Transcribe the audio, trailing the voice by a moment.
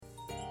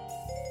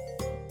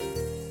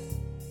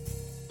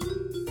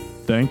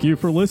Thank you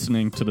for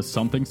listening to the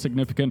Something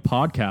Significant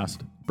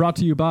podcast, brought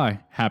to you by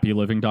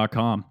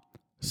HappyLiving.com.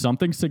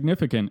 Something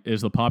Significant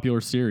is the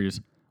popular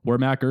series where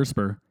Matt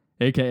Gersper,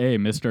 aka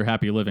Mr.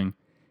 Happy Living,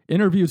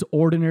 interviews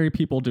ordinary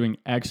people doing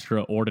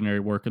extraordinary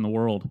work in the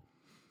world.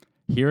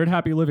 Here at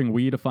Happy Living,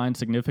 we define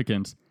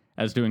significance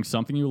as doing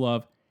something you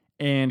love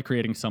and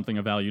creating something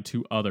of value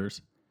to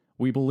others.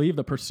 We believe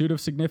the pursuit of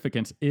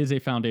significance is a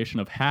foundation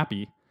of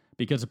happy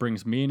because it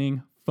brings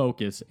meaning,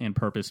 focus, and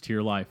purpose to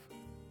your life.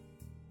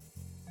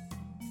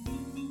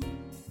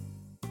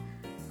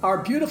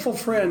 Our beautiful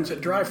friends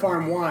at Dry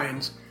Farm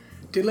Wines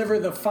deliver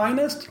the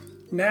finest,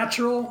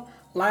 natural,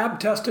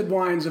 lab-tested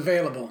wines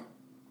available,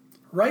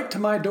 right to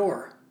my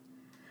door.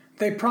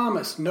 They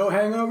promise no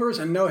hangovers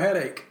and no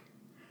headache.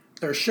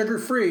 They're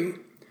sugar-free,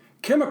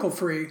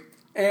 chemical-free,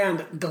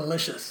 and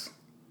delicious.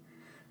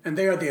 And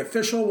they are the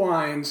official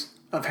wines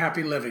of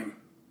Happy Living.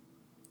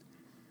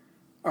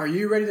 Are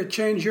you ready to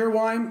change your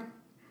wine?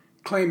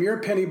 Claim your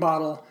penny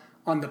bottle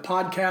on the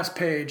podcast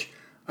page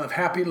of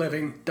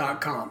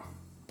happyliving.com.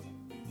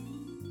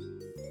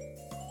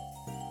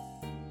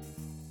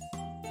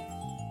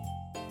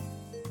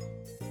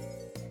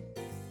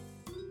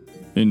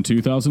 In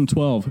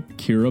 2012,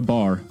 Keira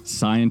Barr,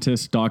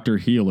 scientist, doctor,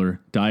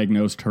 healer,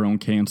 diagnosed her own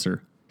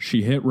cancer.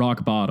 She hit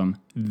rock bottom.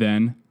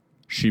 Then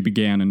she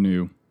began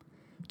anew.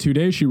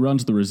 Today, she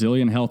runs the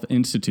Resilient Health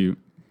Institute,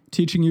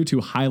 teaching you to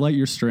highlight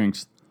your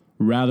strengths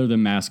rather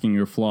than masking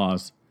your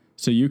flaws,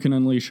 so you can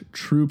unleash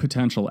true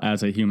potential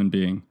as a human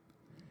being.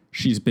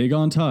 She's big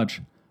on touch,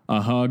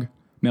 a hug,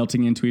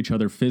 melting into each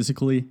other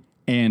physically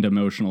and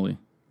emotionally.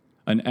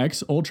 An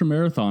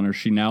ex-ultramarathoner,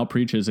 she now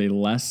preaches a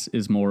less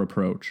is more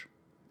approach.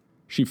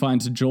 She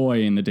finds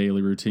joy in the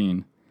daily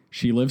routine.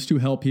 She lives to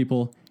help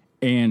people,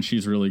 and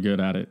she's really good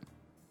at it.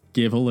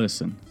 Give a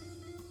listen.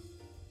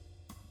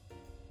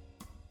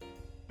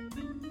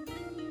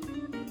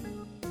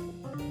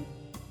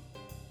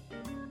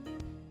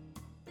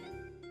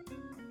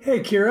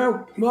 Hey,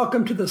 Keira,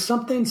 welcome to the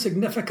Something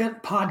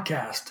Significant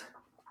podcast.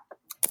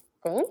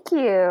 Thank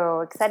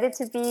you. Excited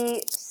to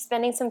be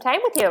spending some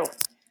time with you.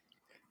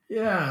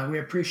 Yeah, we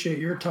appreciate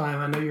your time.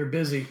 I know you're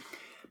busy.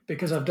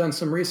 Because I've done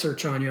some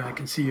research on you, I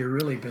can see you're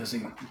really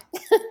busy.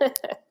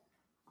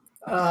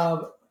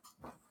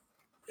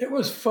 It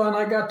was fun.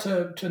 I got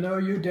to know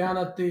you down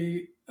at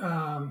the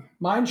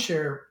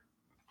Mindshare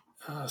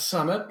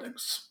Summit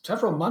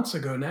several months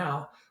ago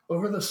now,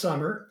 over the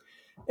summer.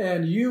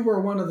 And you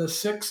were one of the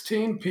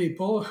 16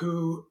 people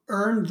who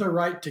earned the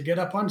right to get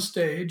up on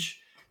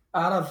stage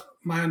out of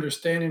my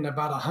understanding,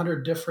 about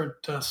 100 different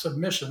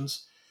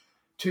submissions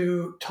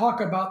to talk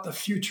about the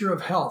future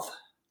of health.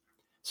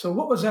 So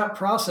what was that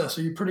process?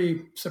 Are you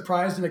pretty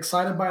surprised and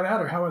excited by that,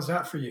 or how was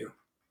that for you?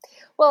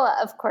 Well,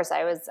 of course,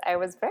 I was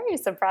very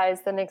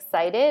surprised and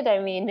excited. I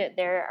mean,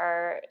 there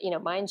are,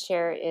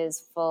 Mindshare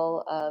is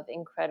full of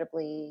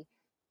incredibly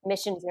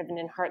mission-driven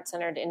and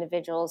heart-centered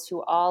individuals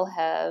who all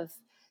have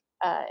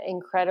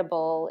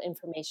incredible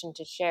information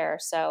to share.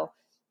 So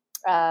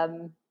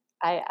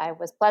I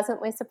was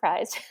pleasantly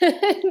surprised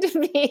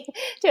to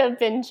have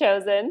been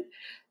chosen.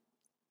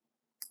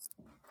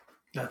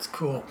 That's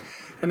cool.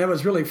 And that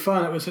was really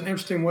fun. It was an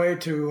interesting way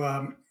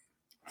to,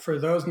 for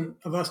those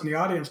of us in the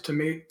audience, to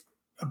meet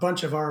a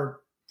bunch of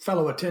our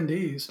fellow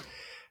attendees.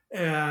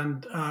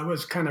 And it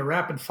was kind of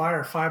rapid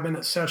fire,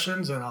 5-minute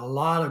sessions and a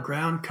lot of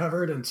ground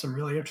covered and some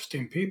really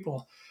interesting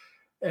people.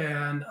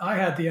 And I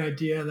had the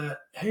idea that,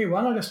 hey,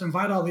 why don't I just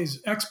invite all these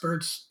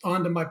experts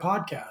onto my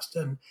podcast?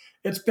 And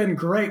it's been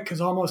great because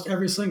almost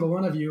every single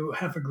one of you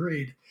have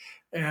agreed.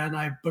 And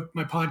I booked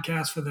my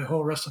podcast for the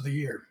whole rest of the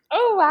year.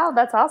 Oh, wow.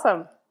 That's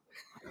awesome.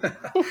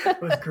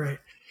 It was great.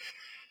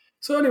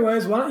 So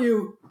anyways, why don't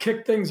you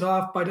kick things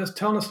off by just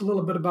telling us a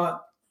little bit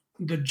about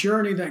the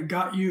journey that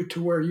got you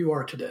to where you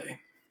are today?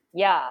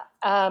 Yeah.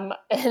 And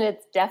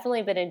it's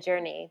definitely been a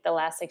journey the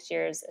last 6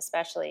 years,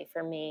 especially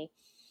for me.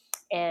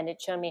 And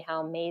it showed me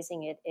how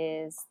amazing it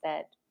is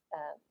that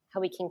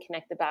how we can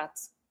connect the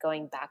dots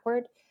going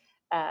backward.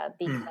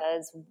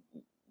 Because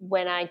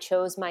when I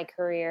chose my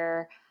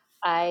career,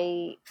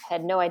 I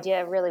had no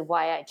idea really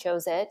why I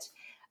chose it.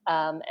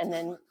 And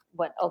then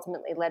what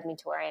ultimately led me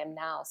to where I am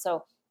now.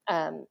 So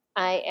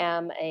I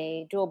am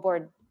a dual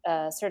board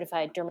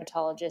certified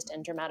dermatologist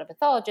and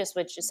dermatopathologist,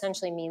 which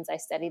essentially means I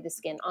study the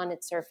skin on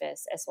its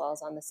surface as well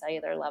as on the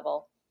cellular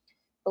level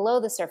below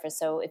the surface.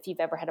 So if you've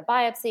ever had a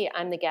biopsy,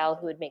 I'm the gal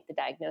who would make the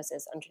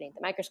diagnosis underneath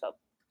the microscope.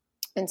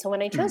 And so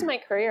when I chose my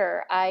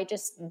career, I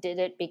just did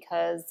it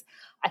because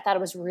I thought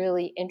it was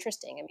really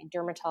interesting. I mean,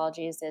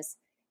 dermatology is this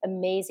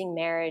amazing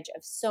marriage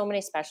of so many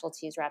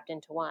specialties wrapped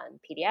into one.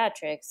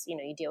 Pediatrics,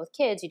 you deal with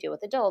kids, you deal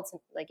with adults,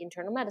 like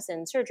internal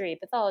medicine, surgery,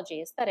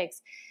 pathology,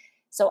 aesthetics.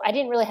 So I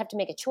didn't really have to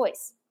make a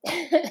choice.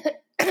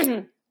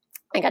 I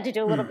got to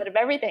do a little bit of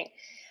everything.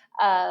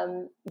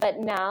 But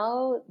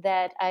now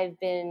that I've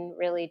been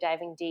really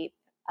diving deep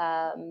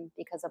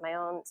because of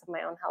some of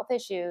my own health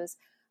issues,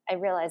 I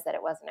realized that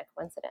it wasn't a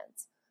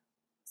coincidence.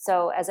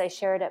 So as I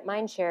shared at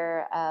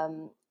Mindshare,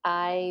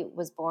 I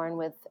was born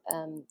with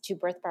 2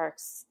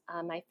 birthmarks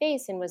on my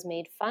face and was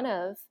made fun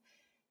of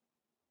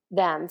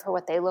them for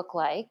what they look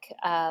like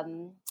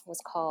was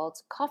called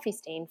coffee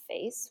stain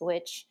face,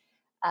 which,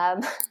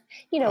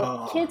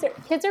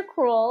 kids are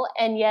cruel.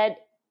 And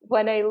yet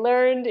when I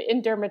learned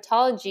in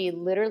dermatology,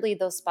 literally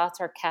those spots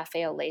are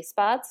cafe au lait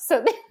spots.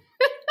 So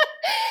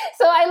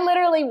so I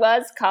literally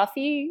was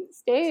coffee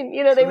stain.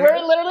 They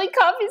weren't literally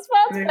coffee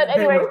spots, but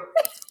anyway.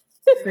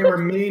 They were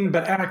mean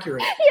but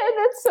accurate. Yeah,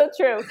 that's so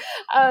true.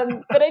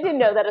 But I didn't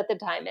know that at the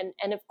time.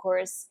 And of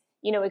course,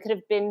 it could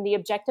have been the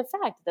objective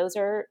fact. Those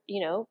are,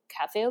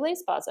 cafe au lait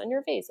spots on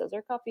your face. Those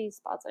are coffee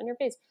spots on your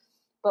face.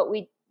 But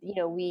we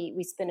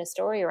spin a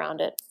story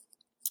around it.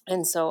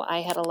 And so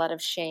I had a lot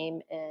of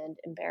shame and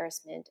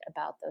embarrassment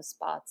about those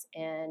spots.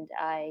 And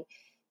I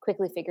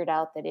quickly figured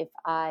out that if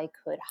I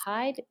could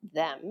hide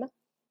them,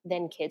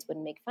 then kids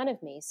wouldn't make fun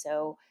of me.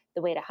 So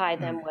the way to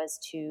hide them was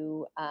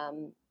to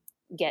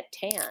get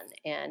tan.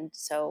 And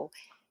so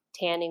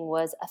tanning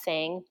was a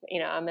thing.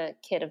 I'm a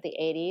kid of the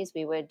 80s.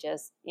 We would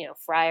just,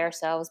 fry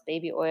ourselves,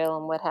 baby oil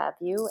and what have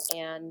you.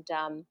 And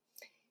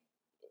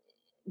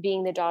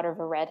being the daughter of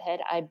a redhead,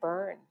 I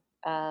burn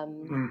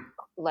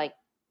like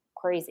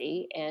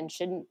crazy and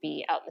shouldn't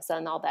be out in the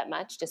sun all that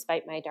much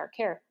despite my dark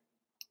hair.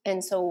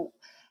 And so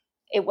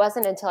it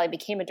wasn't until I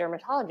became a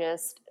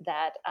dermatologist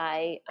that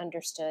I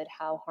understood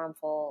how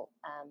harmful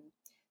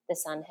the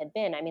sun had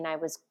been. I mean, I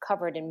was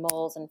covered in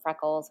moles and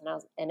freckles,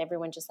 and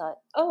everyone just thought,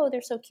 "Oh,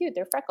 they're so cute,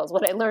 they're freckles."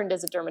 What I learned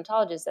as a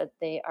dermatologist that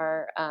they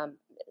are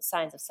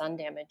signs of sun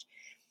damage.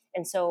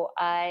 And so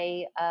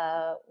I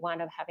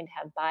wound up having to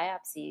have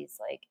biopsies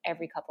like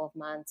every couple of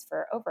months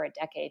for over a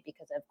decade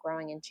because of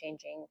growing and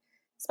changing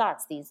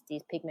spots. These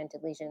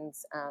pigmented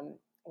lesions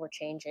were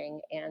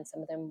changing, and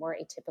some of them were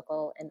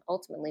atypical. And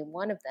ultimately,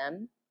 one of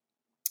them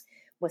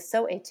was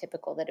so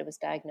atypical that it was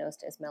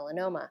diagnosed as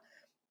melanoma,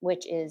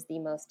 which is the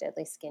most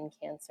deadly skin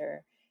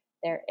cancer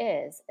there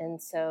is. And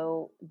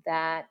so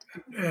that...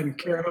 And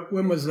Keira,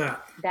 when was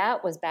that?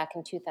 That was back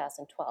in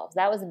 2012.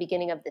 That was the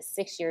beginning of the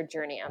 6-year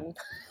journey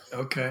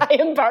I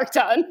embarked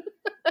on.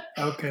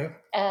 Okay.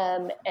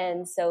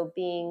 And so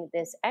being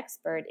this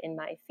expert in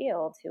my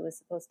field who was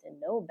supposed to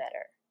know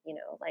better,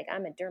 like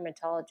I'm a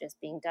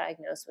dermatologist being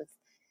diagnosed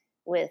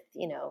with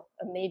a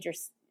major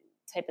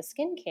type of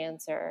skin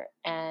cancer.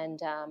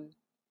 And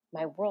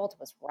my world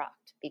was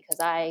rocked because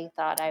I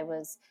thought I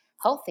was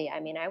healthy. I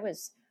mean, I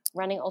was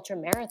running ultra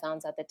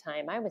marathons at the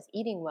time. I was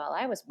eating well.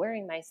 I was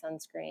wearing my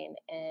sunscreen,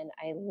 and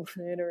I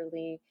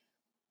literally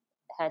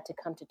had to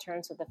come to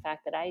terms with the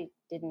fact that I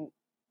didn't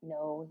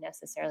know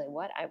necessarily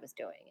what I was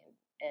doing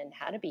and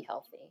how to be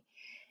healthy.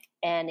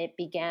 And it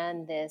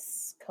began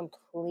this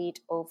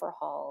complete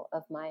overhaul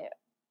of my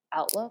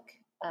outlook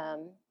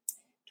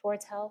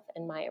towards health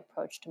and my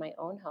approach to my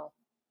own health.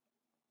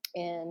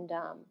 And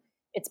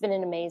it's been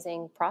an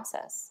amazing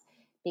process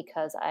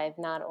because I've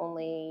not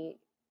only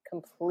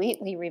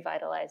completely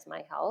revitalized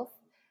my health,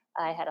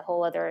 I had a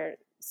whole other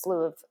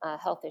slew of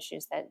health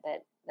issues that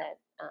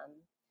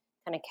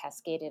kind of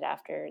cascaded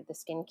after the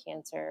skin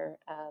cancer,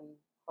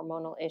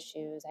 hormonal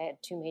issues. I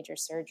had 2 major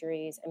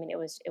surgeries. I mean, it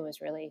was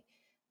really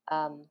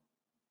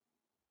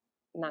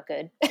not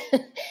good.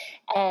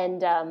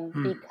 And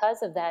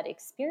because of that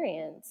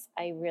experience,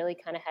 I really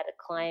kind of had to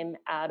climb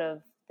out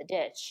of the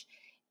ditch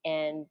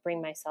and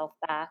bring myself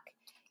back.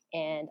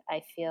 And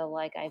I feel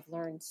like I've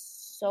learned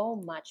so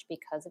much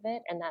because of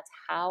it. And that's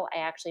how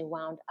I actually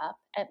wound up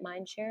at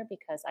Mindshare,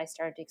 because I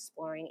started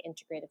exploring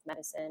integrative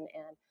medicine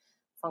and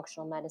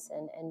functional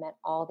medicine and met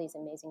all these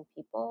amazing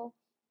people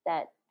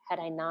that had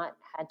I not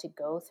had to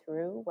go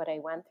through what I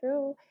went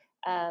through,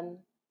 I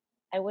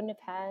wouldn't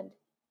have had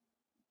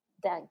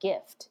that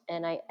gift.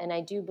 And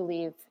I do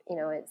believe,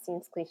 it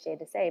seems cliche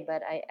to say,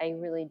 but I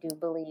really do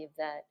believe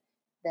that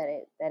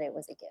it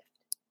was a gift.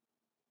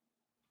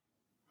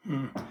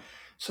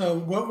 So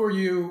what were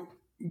you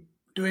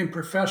doing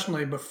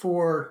professionally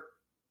before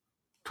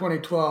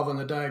 2012 and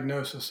the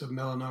diagnosis of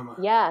melanoma?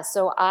 Yeah,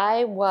 so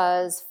I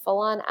was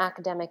full-on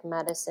academic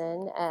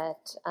medicine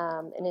at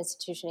an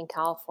institution in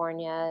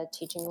California,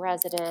 teaching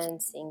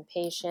residents, seeing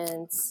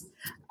patients.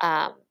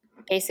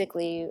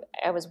 Basically,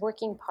 I was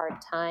working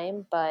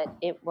part-time, but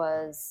it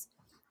was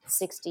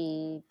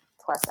 60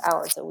 plus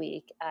hours a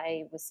week.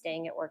 I was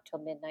staying at work till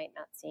midnight,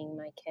 not seeing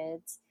my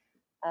kids.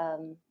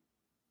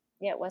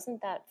 It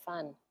wasn't that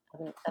fun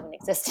of an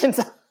existence,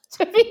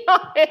 to be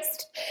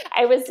honest.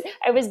 I was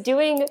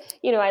doing,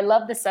 I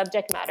love the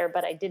subject matter,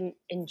 but I didn't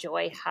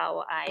enjoy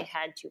how I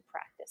had to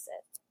practice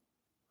it.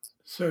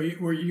 So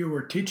you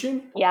were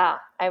teaching? Yeah,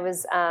 I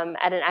was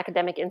at an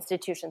academic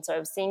institution, so I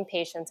was seeing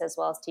patients as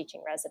well as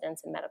teaching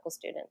residents and medical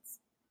students.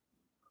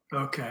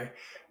 Okay,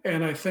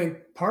 and I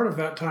think part of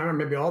that time, or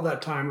maybe all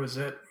that time, was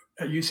at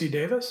UC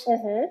Davis.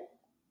 Mm-hmm.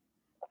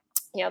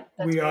 Yep,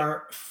 that's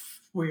right.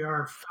 We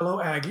are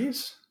fellow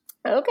Aggies.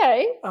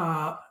 Okay.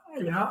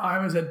 I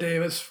was at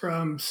Davis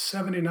from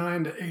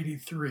 79 to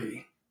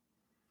 83,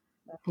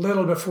 a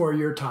little before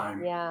your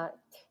time. Yeah.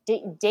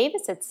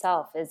 Davis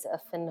itself is a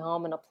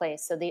phenomenal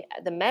place. So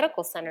the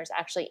medical center is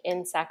actually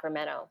in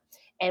Sacramento,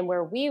 and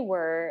where we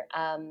were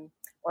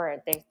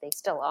or they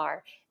still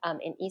are,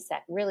 in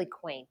ESAC, really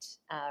quaint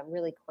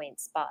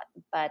spot.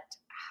 But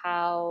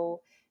how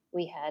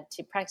we had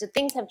to practice,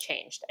 things have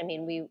changed. I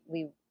mean,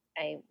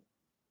 I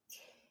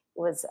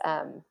was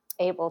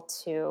able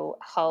to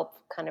help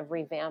kind of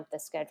revamp the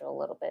schedule a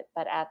little bit,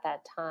 but at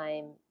that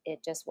time,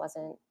 it just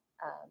wasn't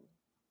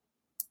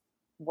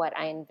what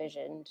I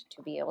envisioned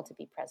to be able to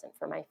be present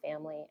for my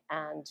family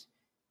and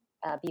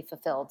be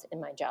fulfilled in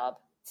my job.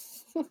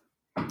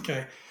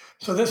 Okay,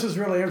 so this is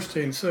really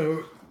interesting.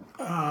 So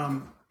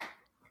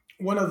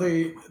one of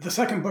the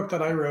second book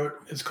that I wrote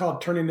is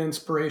called Turning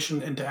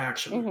Inspiration into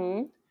Action.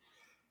 Mm-hmm.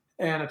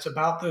 And it's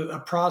about a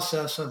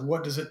process of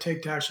what does it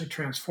take to actually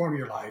transform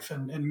your life.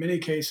 And in many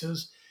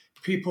cases,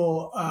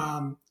 people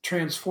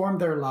transform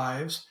their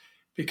lives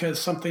because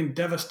something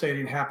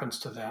devastating happens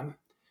to them.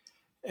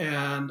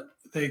 And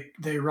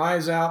they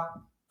rise out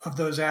of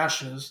those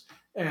ashes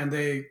and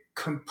they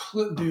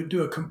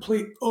do a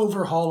complete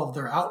overhaul of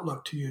their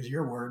outlook, to use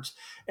your words,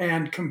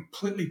 and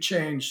completely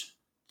change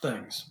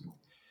things.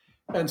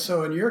 And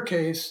so in your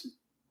case,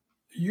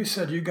 you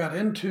said you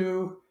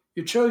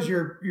chose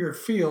your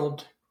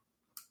field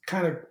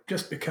kind of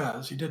just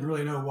because you didn't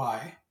really know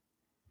why.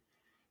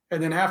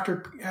 And then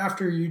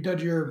after you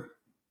did your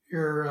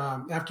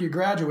after you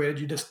graduated,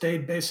 you just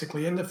stayed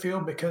basically in the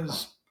field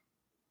because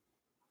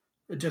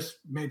it just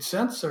made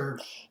sense. Or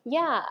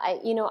yeah,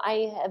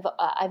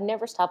 I've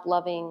never stopped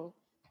loving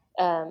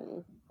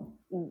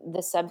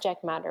the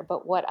subject matter,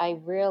 but what I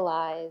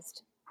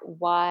realized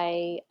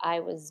why I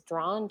was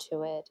drawn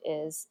to it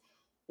is,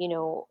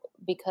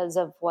 because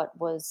of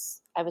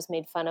I was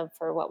made fun of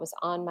for what was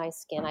on my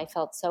skin. I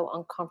felt so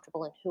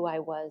uncomfortable in who I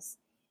was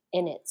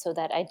in it. So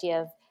that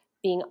idea of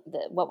being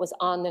what was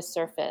on the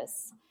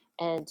surface,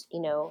 and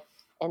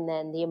and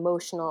then the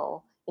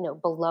emotional,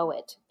 below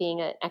it,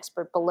 being an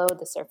expert below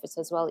the surface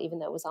as well, even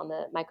though it was on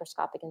the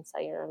microscopic and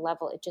cellular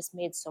level, it just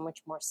made so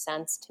much more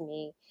sense to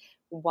me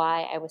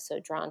why I was so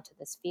drawn to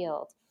this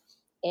field.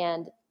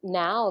 And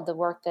now the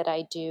work that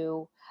I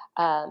do,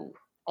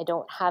 I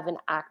don't have an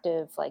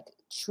active, like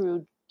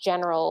true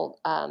general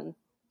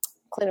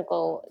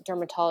clinical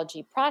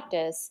dermatology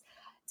practice.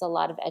 It's a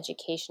lot of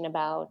education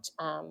about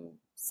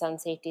sun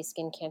safety,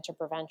 skin cancer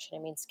prevention.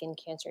 I mean, skin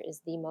cancer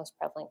is the most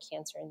prevalent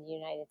cancer in the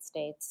United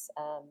States,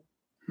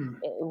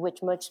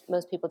 which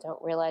most people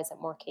don't realize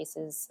that more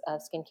cases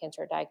of skin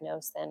cancer are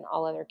diagnosed than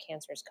all other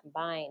cancers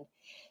combined.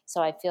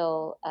 So I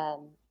feel,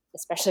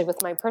 especially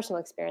with my personal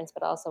experience,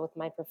 but also with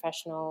my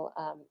professional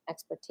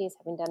expertise,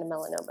 having done a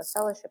melanoma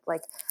fellowship,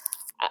 like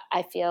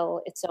I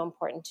feel it's so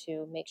important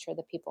to make sure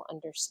that people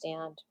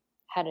understand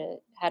how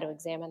to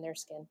examine their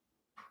skin.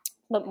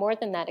 But more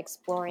than that,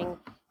 exploring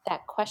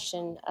that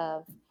question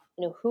of,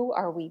 who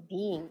are we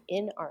being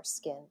in our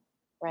skin,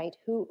 right?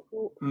 Who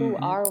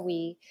are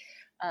we?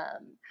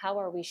 How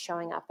are we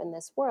showing up in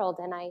this world?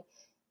 And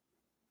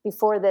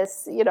before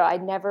this, I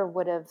never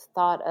would have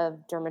thought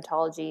of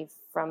dermatology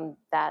from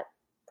that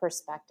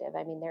perspective.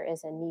 I mean, there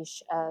is a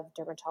niche of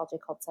dermatology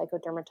called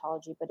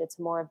psychodermatology, but it's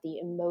more of the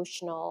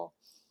emotional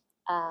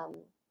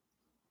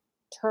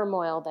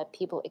turmoil that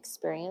people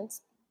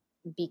experience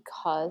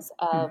because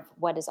of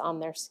what is on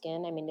their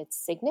skin. I mean, it's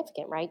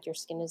significant, right? Your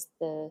skin is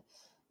the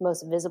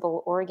most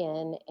visible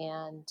organ.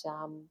 And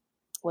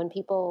when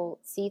people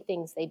see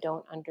things they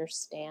don't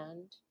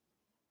understand,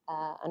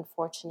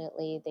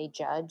 unfortunately, they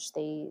judge,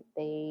 they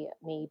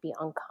may be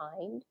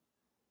unkind.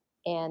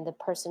 And the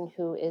person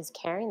who is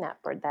carrying that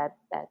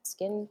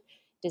skin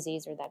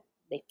disease, or that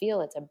they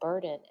feel it's a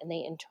burden, and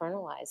they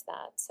internalize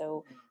that.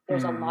 So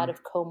there's a lot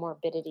of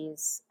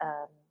comorbidities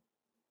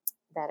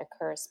that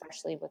occur,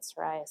 especially with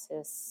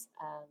psoriasis.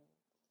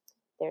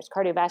 There's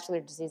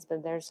cardiovascular disease,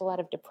 but there's a lot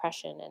of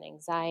depression and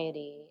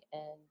anxiety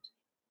and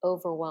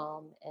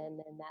overwhelm, and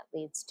then that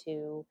leads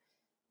to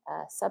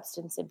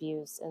substance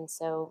abuse. And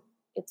so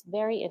it's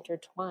very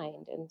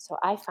intertwined. And so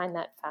I find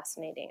that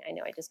fascinating. I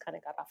know I just kind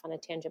of got off on a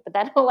tangent, but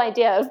that whole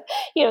idea of,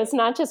 it's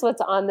not just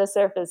what's on the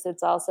surface,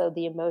 it's also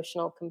the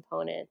emotional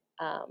component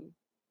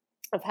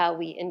of how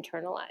we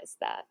internalize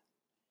that.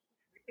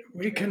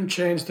 we can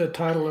change the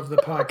title of the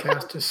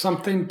podcast to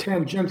something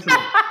tangential.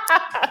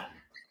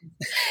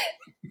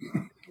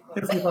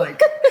 If you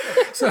like.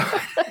 So,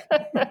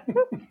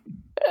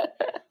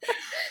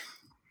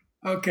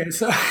 okay,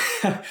 so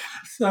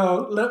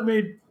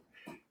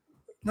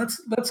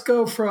let's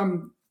go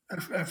from.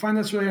 I find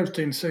this really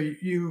interesting. So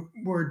you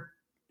were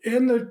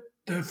in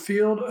the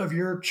field of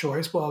your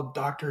choice. Well,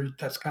 doctor,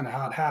 that's kind of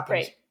how it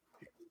happens. Right.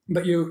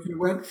 But you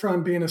went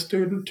from being a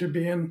student to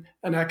being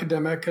an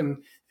academic and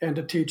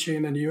to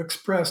teaching, and you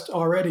expressed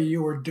already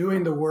you were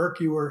doing the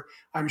work. You were,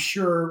 I'm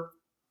sure,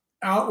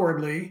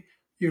 outwardly,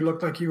 you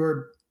looked like you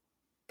were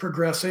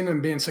progressing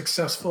and being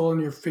successful in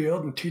your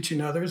field and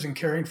teaching others and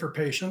caring for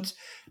patients,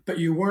 but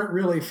you weren't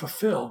really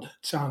fulfilled.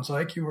 It sounds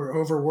like you were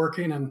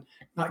overworking and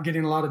not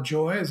getting a lot of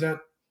joy. Am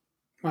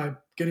I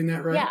getting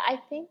that right? Yeah, I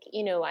think,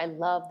 I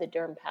love the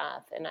derm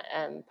path, and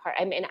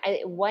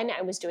when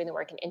I was doing the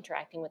work and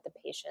interacting with the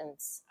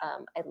patients,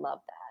 I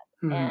loved that.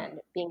 And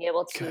being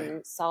able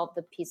to solve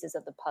the pieces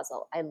of the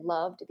puzzle. I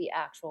loved the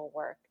actual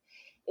work.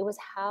 it was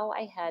how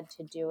I had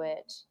to do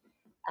it.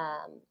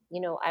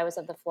 I was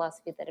of the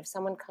philosophy that if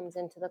someone comes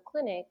into the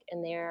clinic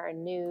and they're a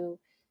new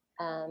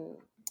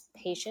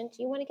patient,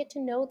 you want to get to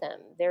know them.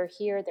 They're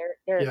here,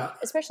 they're Yeah.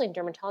 especially in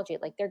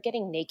dermatology, like they're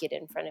getting naked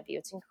in front of you.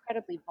 It's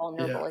incredibly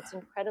vulnerable. Yeah. It's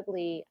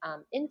incredibly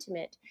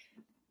intimate,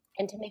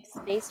 and to make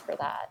space for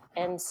that.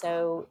 And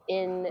so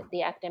in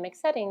the academic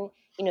setting,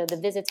 the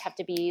visits have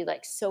to be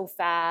like so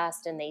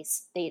fast, and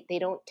they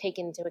don't take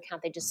into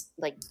account, they just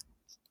like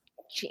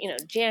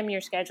jam your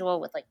schedule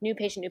with like new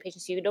patient.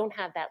 So you don't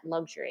have that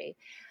luxury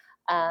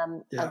Yeah.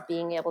 of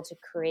being able to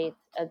create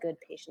a good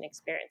patient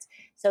experience.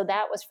 So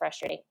that was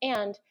frustrating.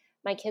 And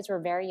my kids were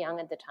very young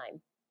at the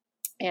time.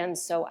 And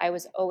so I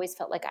was always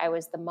felt like I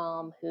was the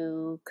mom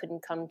who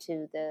couldn't come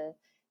to the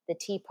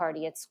tea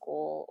party at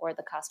school or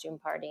the costume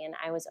party. And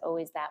I was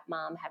always that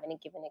mom having to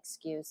give an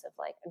excuse of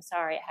like, I'm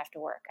sorry, I have to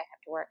work.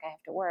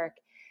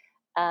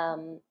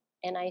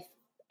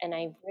 And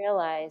I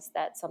realized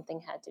that something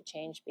had to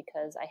change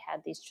because I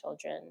had these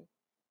children,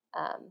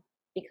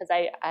 because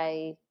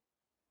I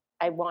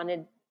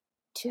wanted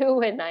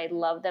to, and I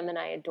love them and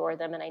I adore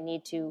them, and I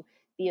need to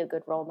be a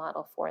good role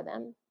model for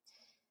them.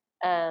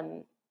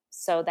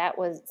 So that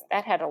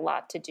had a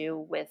lot to do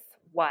with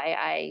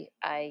why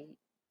I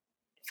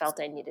felt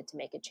I needed to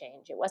make a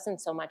change. It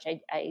wasn't so much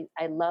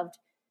I loved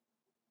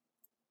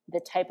the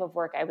type of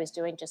work I was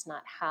doing, just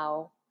not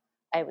how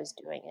I was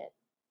doing it.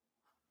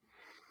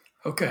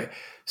 Okay.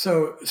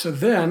 So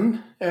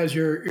then as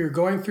you're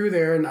going through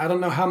there, and I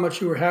don't know how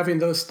much you were having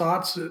those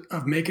thoughts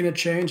of making a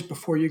change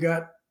before you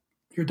got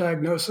your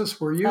diagnosis,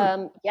 were you?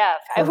 Yeah,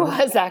 I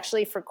was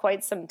actually for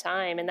quite some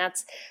time. And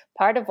that's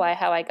part of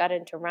how I got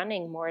into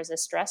running more as a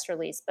stress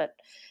release. But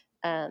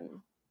I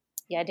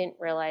didn't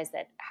realize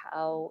that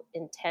how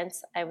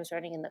intense I was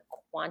running and the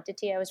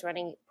quantity I was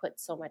running put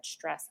so much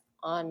stress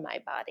on my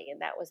body. And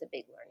that was a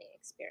big learning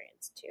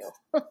experience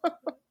too.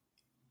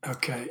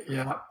 Okay.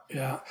 Yeah.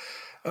 Yeah.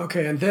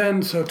 Okay. And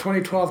then, so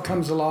 2012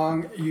 comes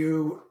along,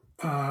 you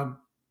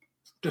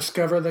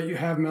discover that you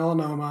have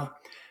melanoma.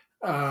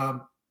 Uh,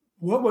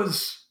 what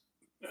was,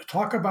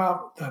 talk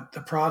about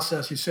the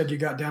process. You said you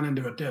got down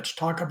into a ditch.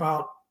 Talk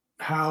about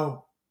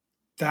how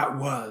that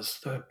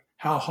was,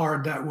 how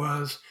hard that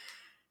was,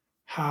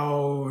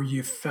 how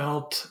you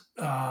felt.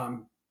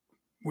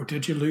 Or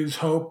did you lose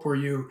hope? Were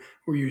you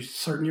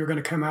certain you were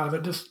going to come out of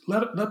it? Just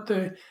let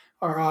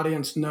our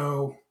audience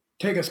know.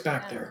 Take us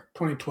back there,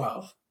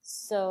 2012.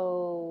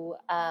 So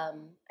I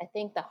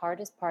think the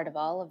hardest part of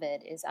all of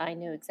it is I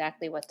knew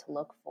exactly what to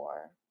look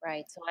for,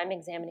 right? So I'm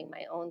examining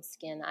my own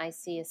skin. I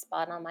see a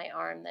spot on my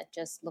arm that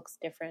just looks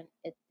different.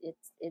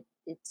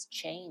 It's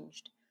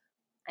changed.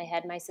 I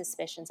had my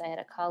suspicions. I had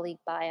a colleague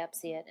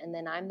biopsy it, and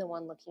then I'm the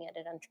one looking at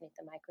it underneath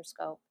the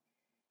microscope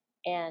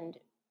and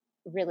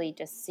really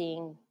just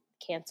seeing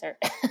cancer,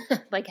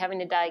 like having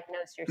to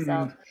diagnose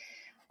yourself.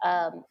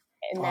 Um,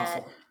 and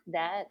Awful.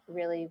 that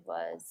really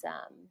was,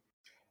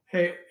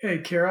 Hey,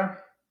 Kira.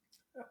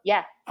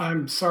 yeah.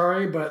 I'm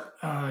sorry, but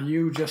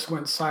you just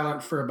went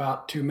silent for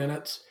about 2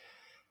 minutes.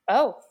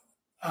 Oh,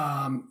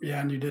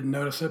 Yeah, and you didn't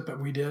notice it, but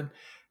we did.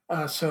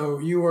 So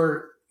you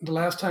were the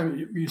last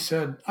time you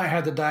said I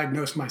had to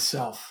diagnose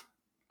myself.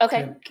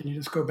 okay, Can you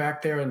just go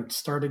back there and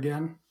start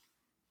again?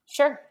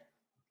 sure.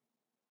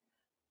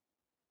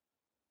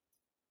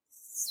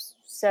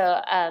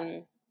 So,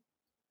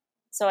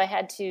 so I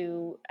had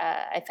to.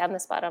 I found the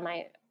spot on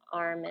my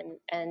arm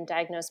and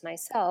diagnosed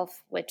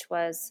myself, which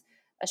was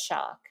a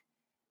shock.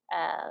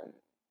 Um,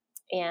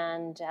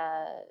 and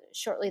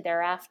shortly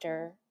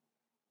thereafter,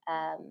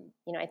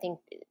 I think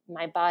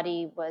my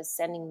body was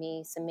sending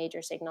me some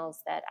major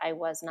signals that I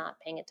was not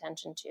paying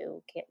attention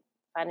to.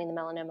 Finding the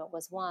melanoma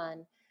was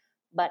one,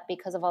 but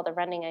because of all the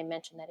running I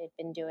mentioned that I'd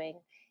been doing,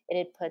 it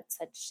had put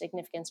such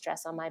significant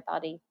stress on my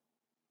body.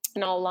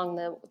 And all along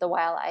the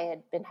while, I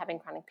had been having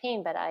chronic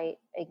pain, but I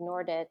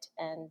ignored it.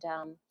 And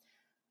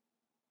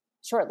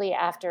shortly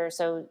after,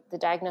 so the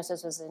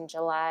diagnosis was in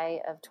July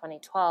of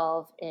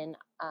 2012. In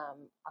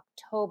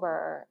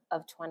October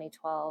of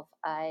 2012,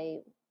 I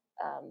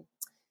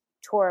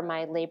tore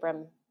my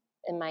labrum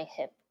in my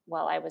hip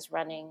while I was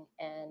running,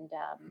 and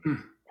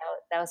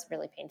that was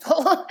really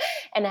painful.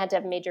 And I had to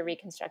have major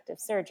reconstructive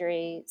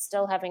surgery,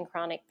 still having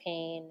chronic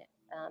pain,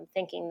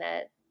 thinking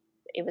that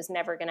it was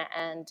never going to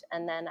end.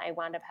 And then I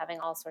wound up having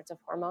all sorts of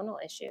hormonal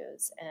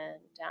issues, and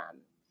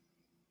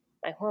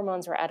my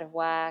hormones were out of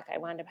whack. I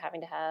wound up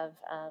having to have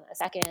a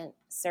second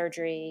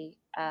surgery,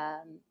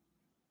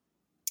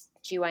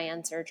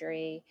 GYN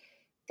surgery,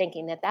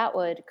 thinking that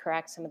would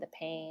correct some of the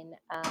pain.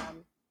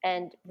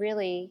 And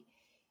really,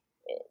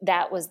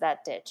 that was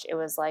that ditch. It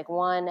was like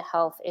one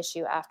health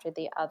issue after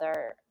the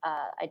other.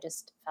 I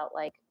just felt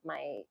like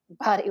my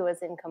body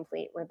was in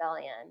complete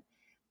rebellion.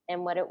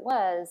 And what it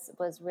was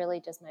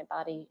really just my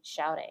body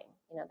shouting,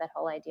 that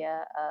whole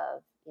idea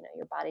of,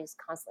 your body's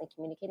constantly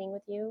communicating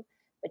with you,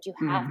 but you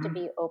have to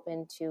be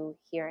open to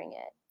hearing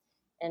it.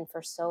 And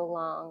for so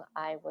long,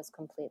 I was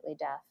completely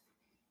deaf.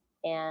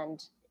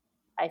 And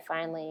I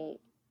finally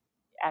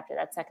after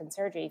that second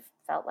surgery,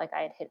 felt like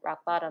I had hit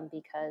rock bottom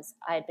because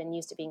I had been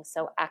used to being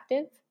so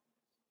active.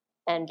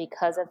 And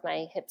because of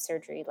my hip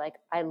surgery, like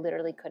I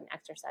literally couldn't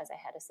exercise. I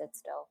had to sit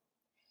still.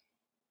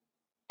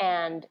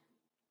 And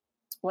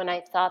when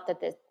I thought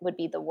that this would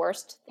be the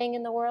worst thing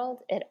in the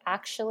world, it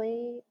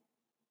actually,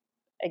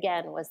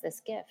 again, was this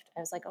gift.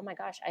 I was like, oh my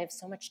gosh, I have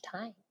so much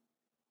time.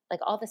 Like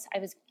all this, I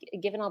was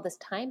given all this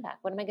time back.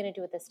 What am I going to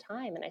do with this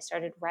time? And I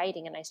started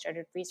writing and I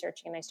started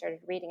researching and I started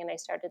reading and I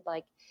started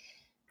like.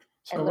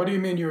 So what do you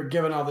mean you were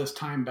given all this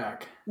time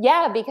back?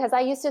 Yeah, because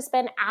I used to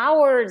spend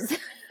hours,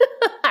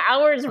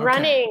 hours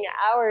running,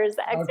 hours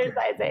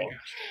exercising.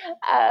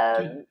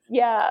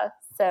 Yeah.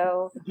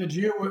 So did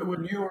you,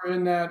 when you were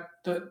in that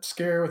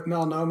scare with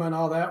melanoma and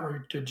all that,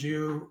 did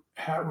you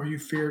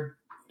fear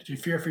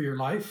for your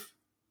life,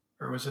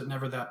 or was it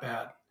never that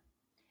bad?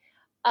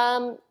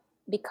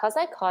 Because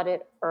I caught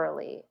it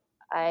early,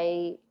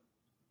 I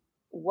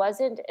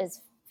wasn't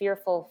as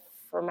fearful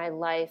for my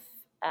life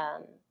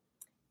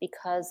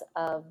because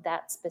of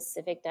that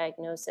specific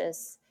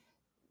diagnosis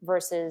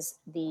versus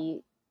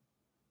the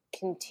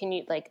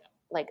continued like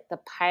the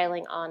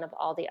piling on of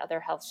all the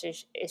other health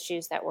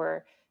issues that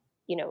were,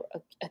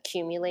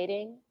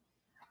 accumulating.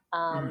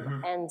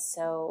 And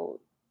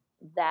so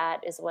that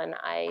is when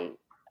I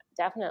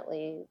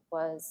definitely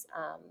was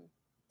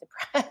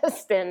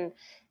depressed and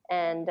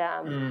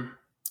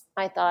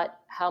I thought,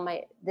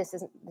 this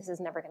is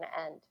never going to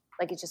end.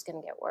 Like it's just going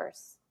to get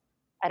worse.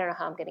 I don't know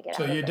how I'm going to get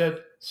out of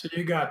it. So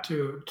you got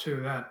to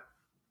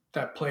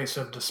that place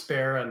of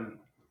despair and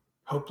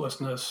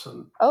hopelessness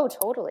and. Oh,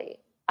 totally.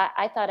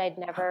 I thought I'd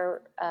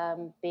never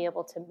be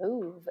able to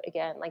move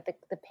again. Like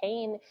the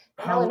pain,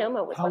 the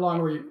melanoma was. How long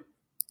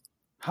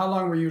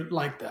were you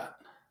like that?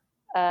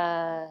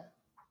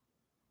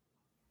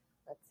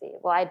 Let's see.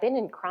 Well, I'd been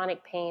in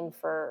chronic pain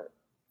for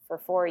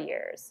 4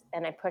 years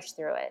and I pushed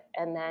through it.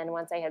 And then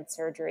once I had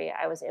surgery,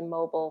 I was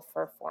immobile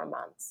for 4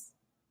 months.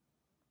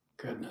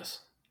 Goodness.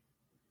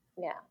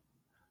 Yeah.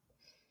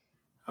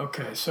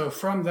 Okay. So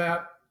from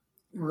that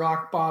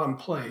rock bottom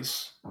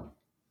place,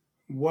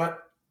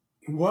 what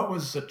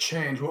was the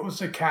change? What was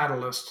the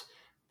catalyst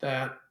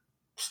that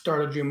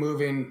started you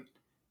moving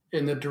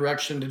in the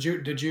direction? Did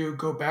you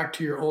go back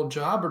to your old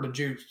job, or did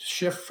you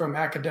shift from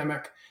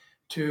academic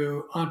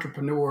to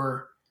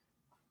entrepreneur?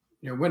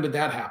 When did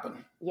that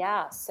happen?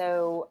 Yeah.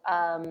 So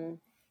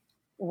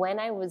when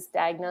I was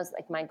diagnosed,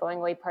 like my going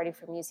away party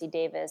from UC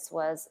Davis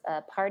was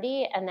a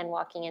party and then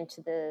walking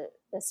into the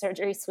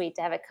surgery suite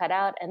to have it cut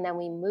out. And then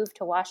we moved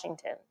to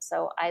Washington.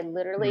 So I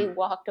literally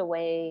walked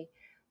away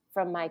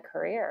from my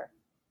career.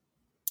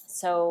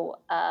 So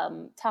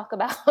talk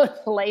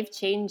about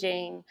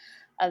life-changing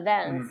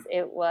events.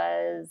 It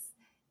was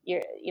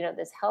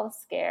this health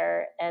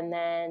scare, and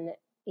then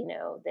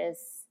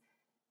this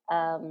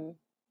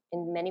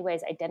in many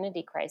ways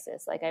identity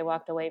crisis. Like I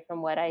walked away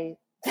from what I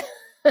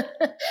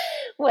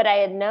what I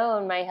had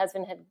known. My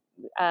husband had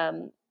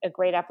a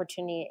great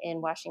opportunity in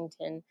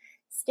Washington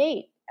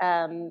State,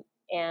 and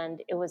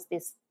it was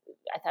this.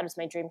 I thought it was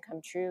my dream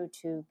come true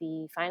to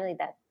be finally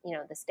that,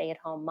 the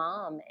stay-at-home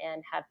mom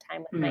and have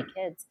time with my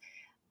kids.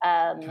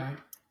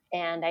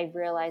 And I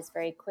realized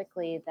very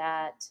quickly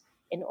that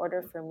in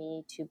order for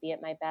me to be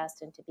at my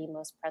best and to be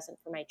most present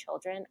for my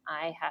children,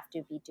 I have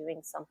to be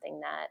doing something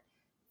that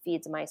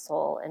feeds my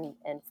soul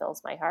and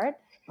fills my heart.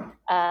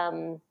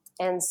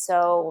 And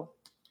so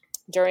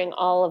during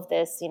all of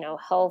this,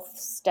 health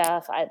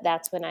stuff,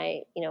 that's when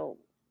I,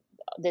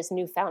 this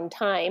newfound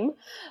time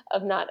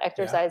of not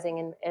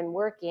exercising and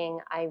working,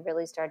 I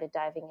really started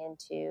diving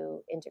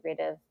into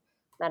integrative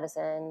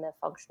medicine, the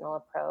functional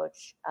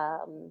approach,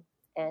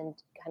 and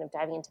kind of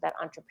diving into that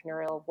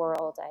entrepreneurial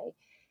world.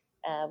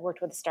 I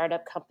worked with a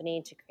startup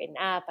company to create an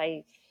app.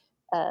 I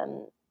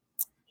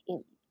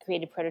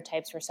created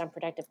prototypes for some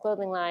protective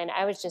clothing line.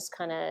 I was just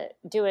kind of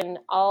doing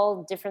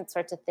all different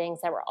sorts of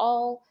things that were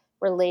all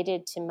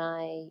related to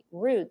my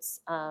roots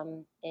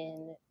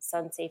in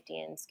sun safety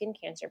and skin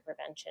cancer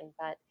prevention.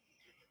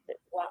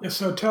 But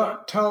so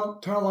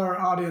tell our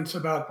audience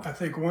about, I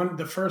think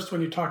the first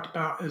one you talked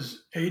about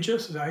is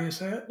Aegis. Is that how you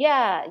say it?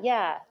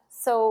 Yeah.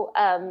 So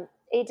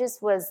Aegis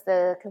was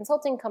the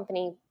consulting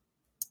company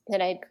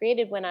that I had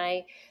created when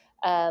I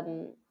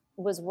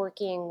was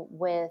working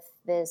with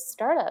this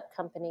startup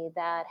company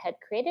that had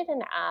created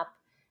an app,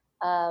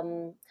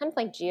 kind of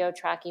like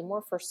geo-tracking,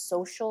 more for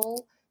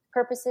social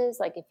purposes.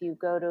 Like if you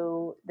go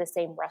to the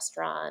same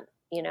restaurant,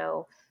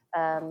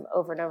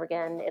 over and over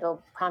again,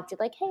 it'll prompt you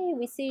like, hey,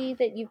 we see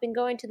that you've been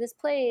going to this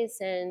place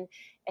and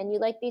you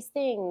like these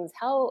things.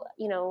 How,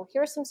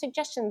 here are some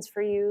suggestions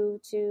for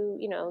you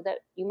to, that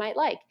you might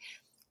like.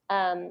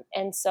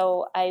 And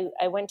so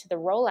I went to the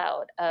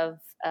rollout of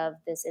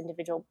this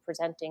individual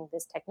presenting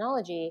this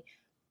technology,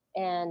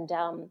 and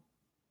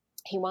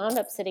he wound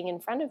up sitting in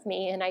front of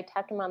me, and I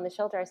tapped him on the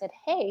shoulder. I said,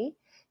 hey,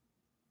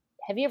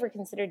 have you ever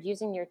considered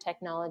using your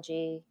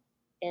technology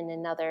in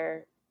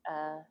another,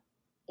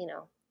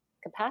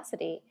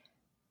 capacity?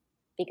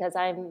 Because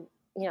I'm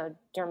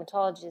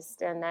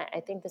dermatologist, and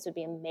I think this would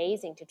be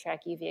amazing to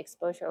track UV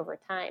exposure over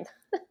time.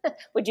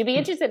 Would you be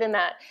interested in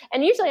that?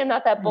 And usually I'm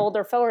not that bold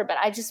or forward, but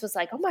I just was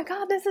like, oh my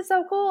God, this is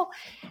so cool.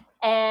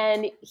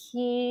 And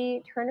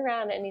he turned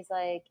around and he's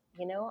like,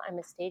 I'm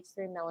a stage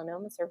 3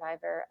 melanoma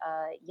survivor.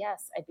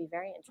 Yes, I'd be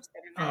very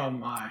interested in that. Oh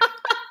my.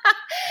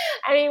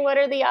 I mean, what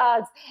are the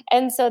odds?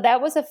 And so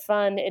that was a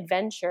fun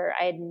adventure.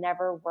 I had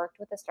never worked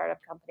with a startup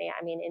company.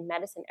 I mean, in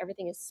medicine,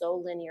 everything is so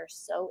linear,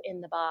 so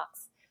in the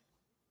box.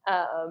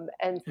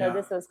 And so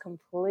this was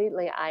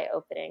completely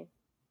eye-opening.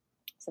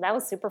 So that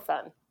was super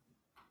fun.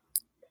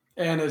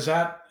 And is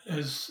that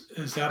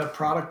a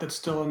product that's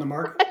still in the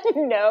market?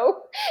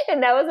 No.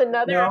 And that was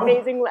another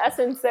amazing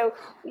lesson. So,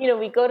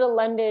 we go to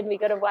London, we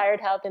go to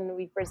Wired Health, and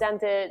we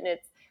present it, and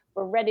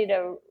we're ready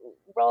to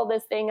roll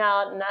this thing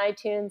out in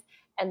iTunes.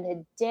 And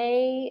the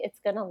day it's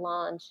going to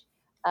launch,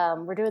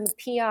 we're doing the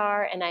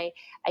PR, and I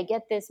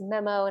get this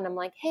memo, and I'm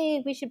like,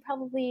 hey, we should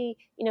probably,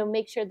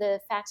 make sure the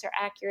facts are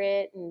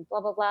accurate and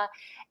blah, blah, blah.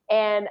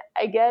 And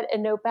I get a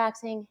note back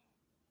saying,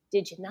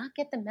 did you not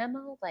get the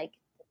memo? Like,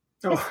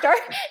 the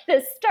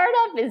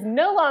startup is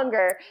no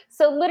longer.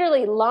 So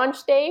literally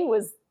launch day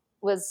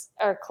was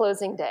our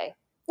closing day.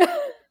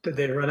 Did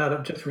they run out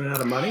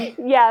of money?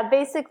 Yeah,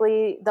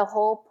 basically the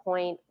whole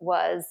point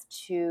was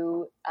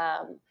to,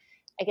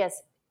 I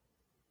guess,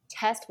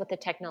 test what the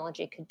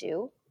technology could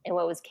do and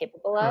what it was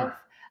capable of,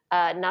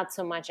 not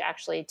so much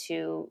actually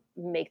to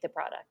make the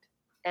product.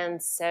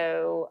 And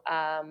so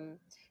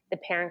the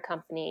parent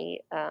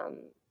company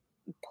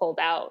pulled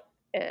out.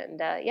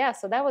 And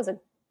so that was a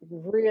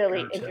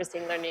really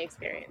interesting learning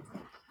experience.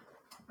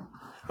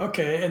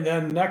 Okay, and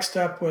then next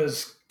up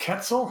was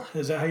Quetzal.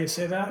 Is that how you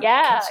say that?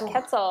 Yeah,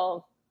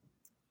 Quetzal.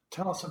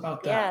 Tell us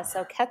about that. Yeah,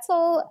 so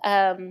Quetzal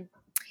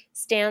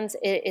stands.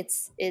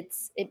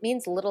 It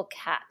means little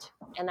cat,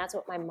 and that's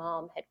what my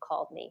mom had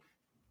called me.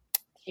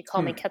 She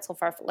called me Quetzal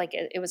Farfel, like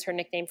it was her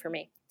nickname for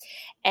me.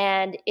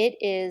 And it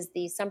is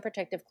the sun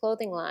protective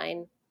clothing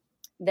line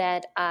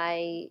that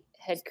I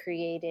had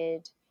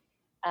created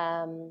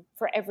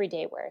for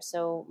everyday wear.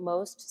 So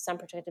most sun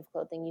protective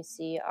clothing you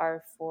see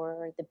are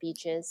for the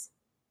beaches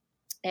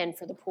and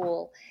for the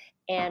pool.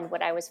 And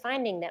what I was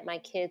finding that my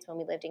kids, when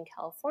we lived in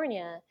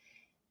California,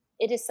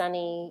 it is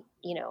sunny,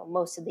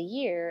 most of the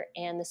year,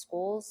 and the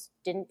schools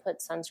didn't put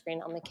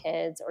sunscreen on the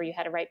kids, or you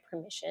had to write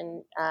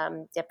permission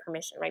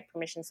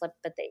slip,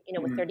 but they,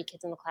 with 30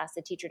 kids in the class,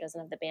 the teacher doesn't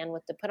have the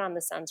bandwidth to put on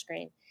the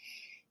sunscreen.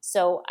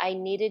 So I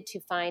needed to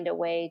find a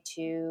way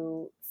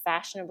to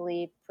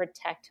fashionably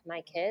protect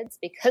my kids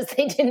because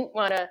they didn't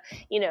want to,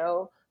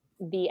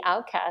 be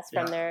outcast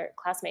from their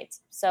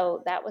classmates.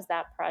 So that was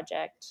that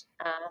project.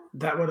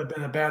 That would have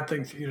been a bad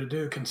thing for you to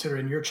do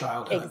considering your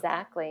childhood.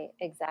 Exactly.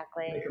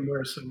 Make them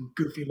wear some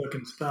goofy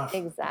looking stuff.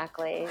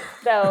 Exactly.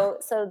 So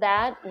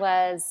that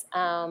was,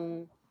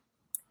 a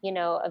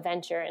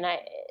venture, and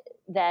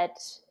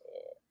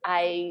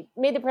I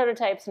made the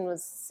prototypes and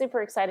was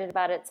super excited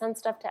about it, sent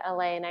stuff to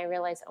LA, and I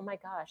realized, oh my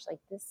gosh, like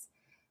this,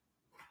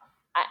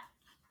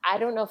 I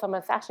don't know if I'm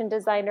a fashion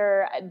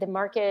designer. The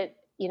market,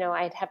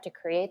 I'd have to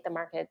create the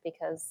market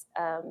because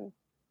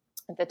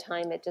at the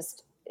time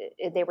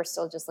they were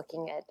still just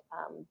looking at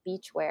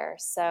beachwear.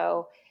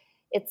 So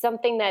it's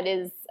something that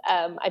is,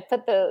 I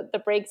put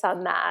the brakes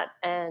on that,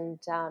 and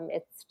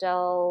it's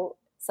still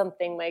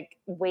something like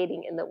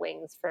waiting in the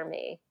wings for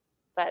me.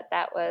 But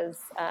that was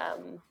a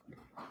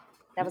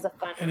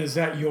fun. And is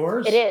that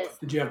yours? It is.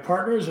 Did you have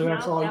partners, or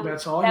that's all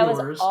yours?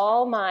 That was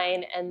all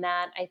mine, and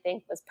that I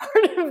think was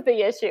part of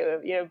the issue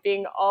of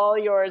being all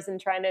yours and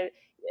trying to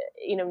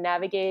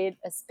navigate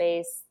a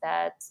space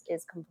that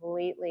is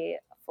completely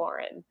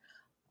foreign.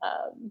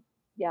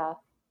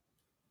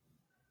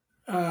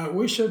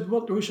 We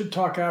should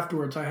talk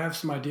afterwards. I have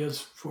some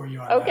ideas for you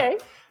on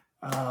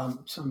that.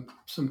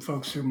 Some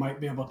folks who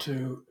might be able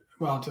to.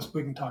 Well,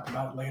 we can talk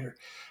about it later.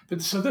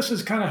 But so this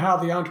is kind of how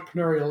the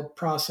entrepreneurial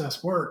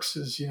process works: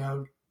 is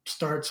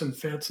starts and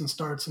fits,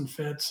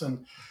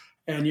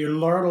 and you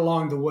learn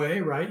along the way,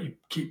 right? You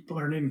keep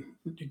learning,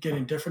 you're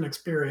getting different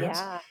experience.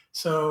 Yeah.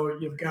 So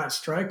you've got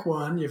strike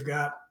one, you've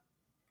got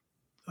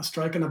a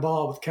strike in the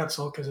ball with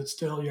Quetzal because it's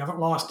still, you haven't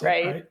lost it,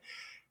 right?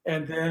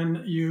 And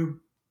then you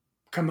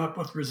come up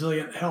with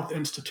Resilient Health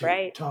Institute.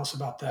 Right. Tell us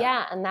about that.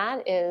 Yeah, and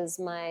that is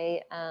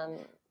my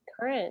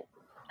current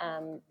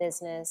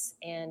business,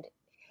 and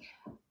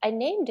I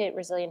named it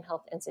Resilient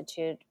Health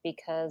Institute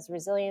because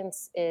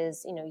resilience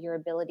is, your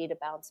ability to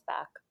bounce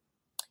back.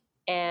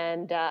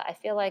 And I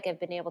feel like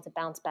I've been able to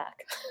bounce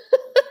back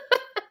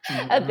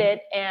a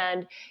bit.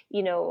 And,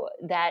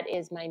 that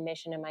is my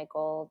mission, and my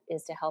goal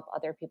is to help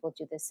other people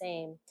do the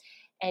same.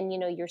 And,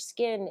 your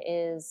skin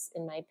is,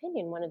 in my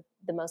opinion, one of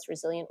the most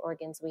resilient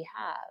organs we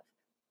have,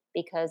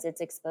 because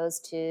it's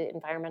exposed to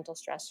environmental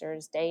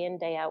stressors day in,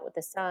 day out with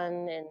the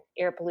sun and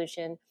air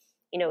pollution.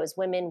 As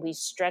women, we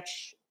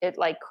stretch it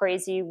like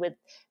crazy with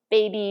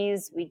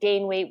babies. We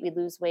gain weight, we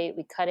lose weight,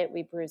 we cut it,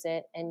 we bruise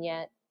it, and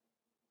yet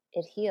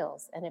it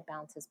heals and it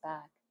bounces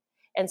back.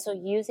 And so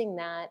using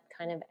that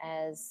kind of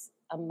as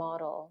a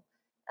model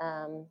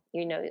A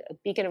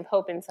beacon of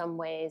hope in some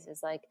ways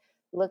is like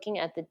looking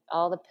at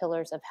all the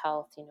pillars of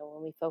health.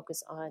 When we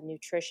focus on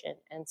nutrition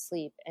and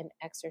sleep and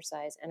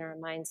exercise and our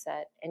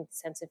mindset and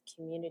sense of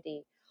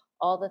community,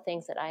 all the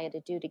things that I had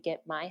to do to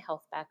get my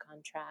health back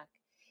on track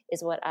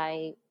is what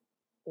I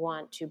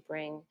want to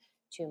bring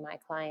to my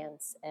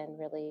clients and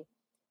really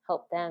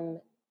help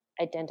them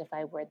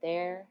identify where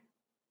they're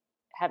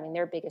having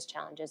their biggest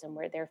challenges and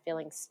where they're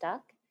feeling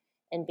stuck,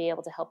 and be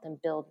able to help them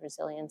build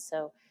resilience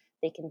so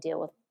they can deal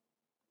with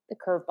the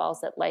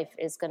curveballs that life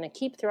is going to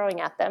keep throwing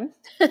at them.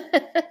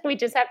 We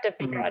just have to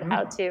figure out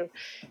how to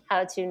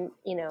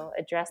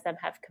address them,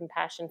 have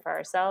compassion for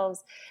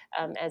ourselves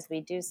as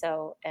we do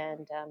so,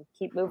 and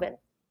keep moving.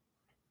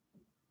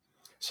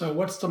 So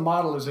what's the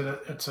model? Is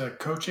it's a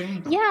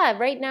coaching? Yeah,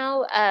 right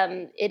now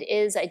it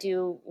is. I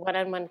do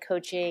one-on-one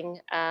coaching.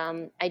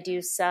 I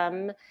do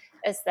some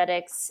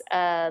aesthetics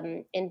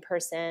in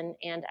person,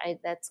 and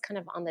that's kind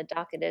of on the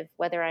docket of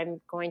whether I'm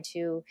going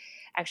to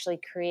actually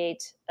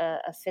create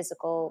a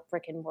physical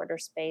brick and mortar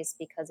space,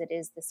 because it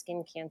is the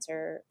skin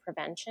cancer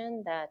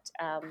prevention that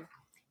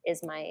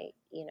is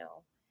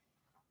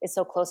is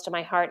so close to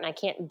my heart, and I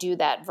can't do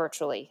that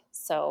virtually.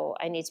 So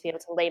I need to be able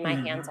to lay my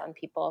hands on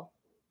people.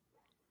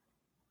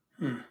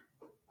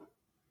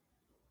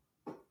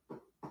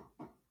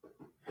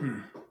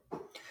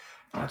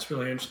 That's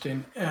really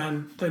interesting.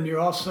 And then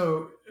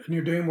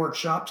you're doing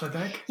workshops, I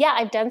think? Yeah,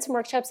 I've done some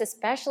workshops,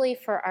 especially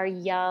for our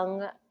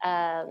young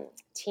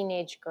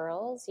teenage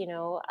girls.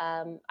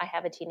 I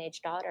have a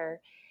teenage daughter,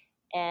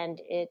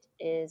 and it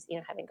is,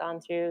 having gone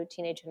through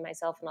teenagehood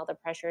myself and all the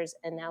pressures,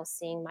 and now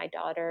seeing my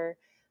daughter,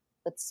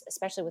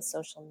 especially with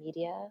social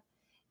media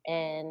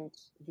and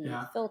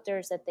the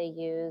filters that they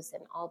use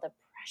and all the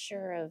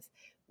pressure of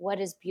what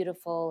is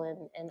beautiful.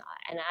 And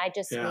I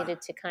just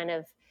needed to kind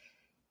of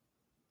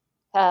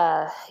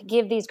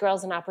give these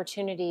girls an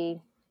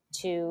opportunity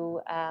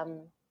to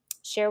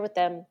share with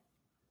them,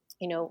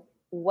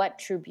 what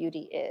true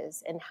beauty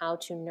is and how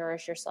to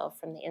nourish yourself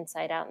from the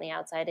inside out and the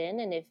outside in.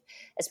 And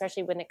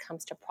especially when it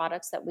comes to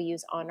products that we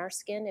use on our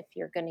skin, if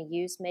you're going to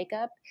use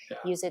makeup,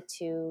 use it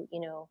to,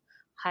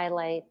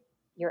 highlight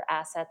your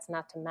assets,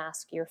 not to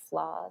mask your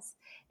flaws,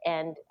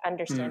 and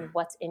understand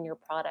what's in your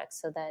product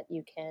so that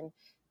you can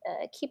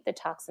keep the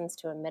toxins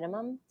to a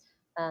minimum.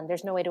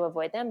 There's no way to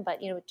avoid them, but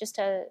just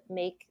to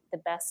make the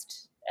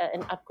best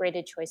and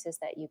upgraded choices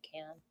that you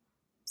can.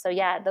 So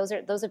yeah,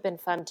 those have been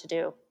fun to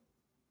do.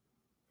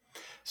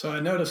 So I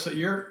noticed that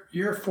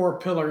your 4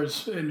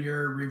 pillars in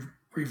your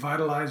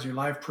Revitalize Your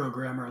Life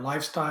program are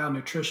lifestyle,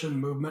 nutrition,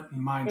 movement,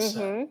 and mindset.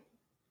 Mm-hmm.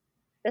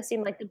 That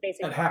seemed like the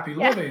basic. At Happy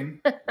Living,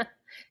 at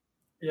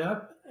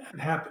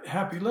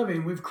Happy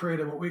Living, we've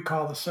created what we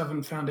call the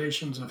 7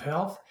 foundations of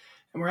health,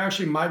 and we're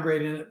actually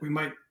migrating it.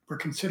 We're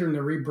considering the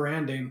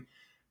rebranding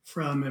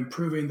from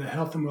improving the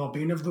health and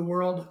well-being of the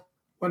world,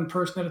 one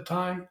person at a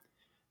time,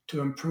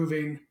 to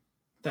improving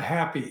the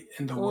happy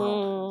in the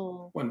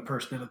world, one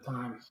person at a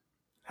time.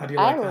 How do you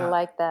like that? I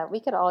like that. We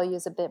could all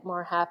use a bit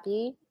more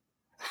happy.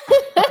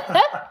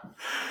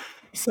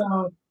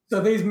 So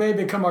these may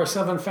become our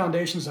 7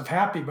 foundations of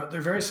happy, but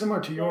they're very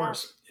similar to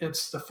yours.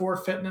 It's the 4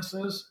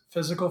 fitnesses: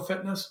 physical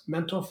fitness,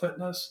 mental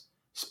fitness,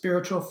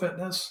 spiritual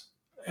fitness,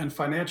 and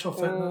financial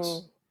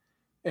fitness.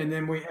 And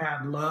then we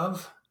add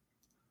love,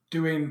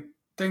 doing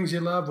things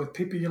you love with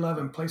people you love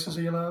and places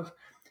you love,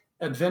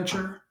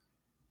 adventure,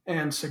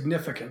 and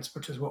significance,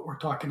 which is what we're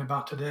talking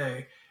about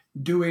today,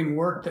 doing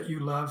work that you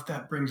love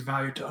that brings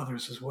value to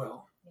others as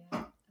well.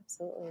 Yeah,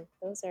 absolutely.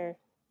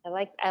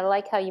 I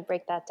like how you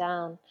break that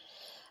down.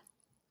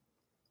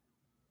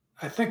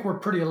 I think we're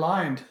pretty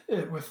aligned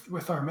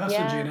with our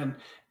messaging,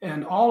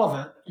 and all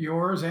of it,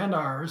 yours and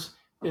ours,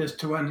 is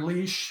to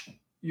unleash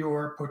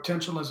your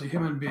potential as a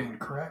human being,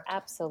 correct?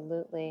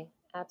 Absolutely.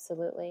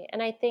 Absolutely.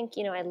 And I think,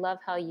 I love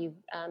how you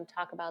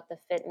talk about the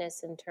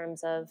fitness in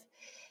terms of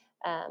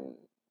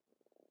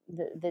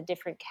the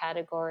different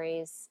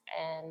categories.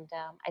 And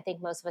I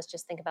think most of us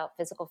just think about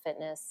physical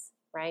fitness,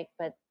 right?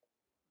 But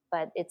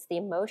it's the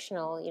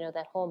emotional,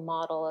 that whole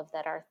model of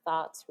that our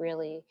thoughts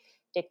really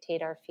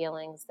dictate our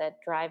feelings, that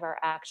drive our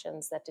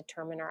actions, that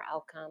determine our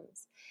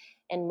outcomes.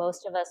 And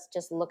most of us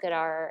just look at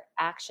our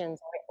actions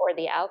or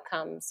the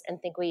outcomes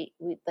and think we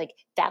like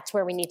that's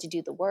where we need to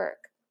do the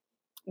work.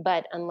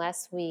 But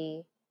unless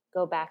we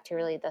go back to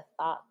really the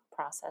thought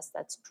process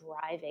that's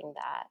driving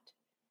that,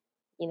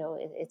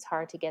 it's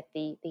hard to get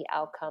the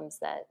outcomes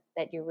that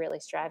you're really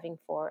striving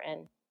for.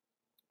 And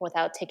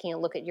without taking a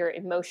look at your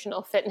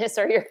emotional fitness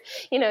or your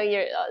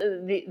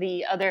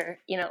the other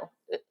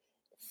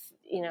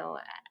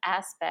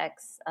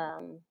aspects,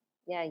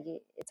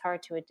 it's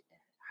hard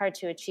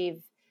to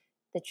achieve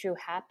the true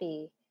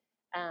happy.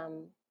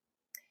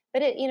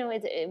 But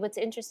what's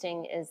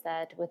interesting is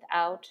that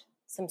without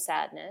some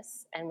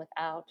sadness and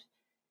without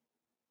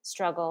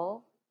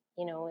struggle,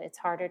 it's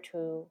harder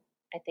to,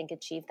 I think,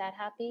 achieve that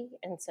happy.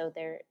 And so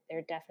there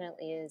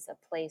definitely is a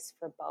place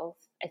for both.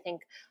 I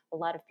think a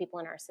lot of people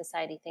in our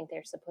society think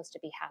they're supposed to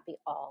be happy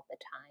all the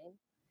time,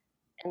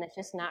 and that's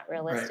just not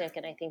realistic. Right.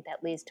 And I think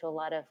that leads to a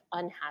lot of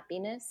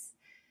unhappiness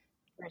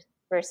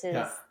versus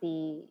Yeah.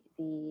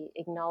 the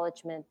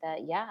acknowledgement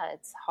that, yeah,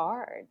 it's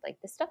hard.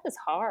 Like, this stuff is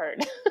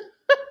hard.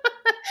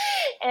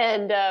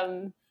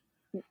 and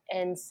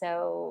and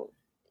so,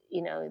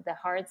 the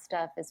hard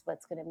stuff is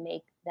what's going to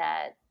make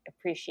that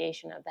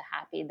appreciation of the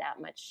happy that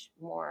much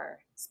more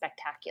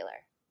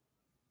spectacular.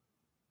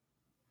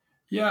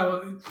 Yeah.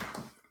 Well,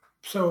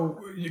 so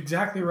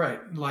exactly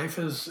right. Life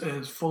is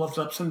full of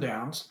ups and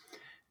downs,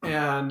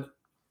 and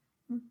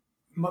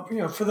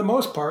for the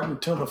most part,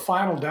 until the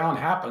final down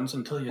happens,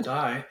 until you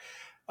die,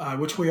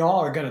 which we all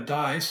are going to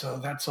die. So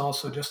that's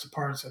also just a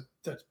part of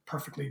that's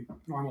perfectly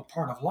normal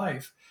part of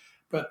life.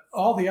 But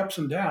all the ups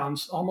and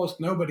downs,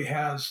 almost nobody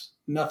has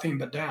nothing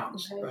but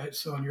downs, Mm-hmm. right?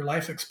 So in your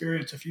life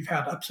experience, if you've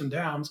had ups and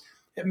downs,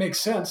 it makes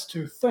sense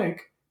to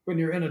think when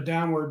you're in a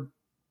downward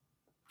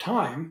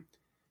time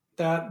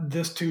that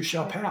this too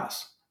shall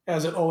pass,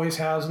 as it always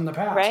has in the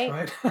past, Right.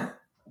 right?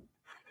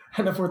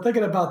 And if we're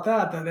thinking about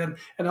that, then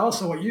and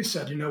also what you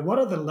said, what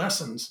are the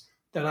lessons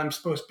that I'm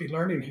supposed to be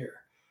learning here?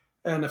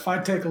 And if I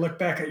take a look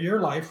back at your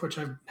life, which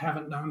I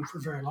haven't known for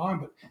very long,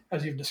 but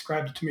as you've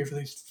described it to me for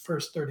these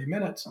first 30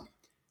 minutes,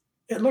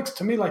 it looks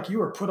to me like you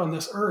were put on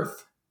this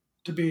earth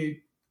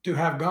to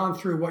have gone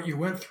through what you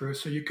went through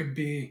so you could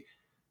be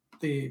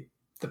the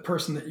the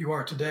person that you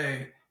are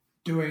today,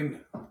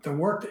 doing the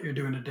work that you're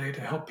doing today to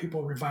help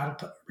people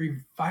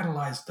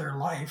revitalize their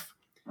life,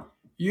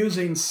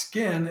 using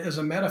skin as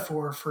a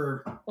metaphor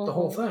for the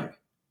whole Mm-hmm. thing.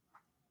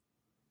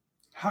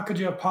 How could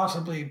you have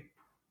possibly?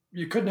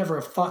 You could never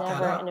have thought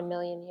that Never in a up.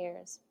 million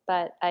years.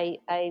 But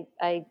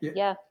You,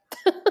 yeah.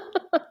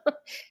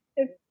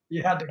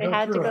 you had to I go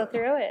had to through go it.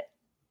 through it.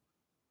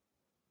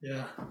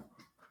 Yeah,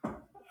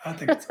 I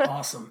think it's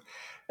awesome.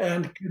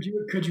 And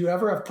could you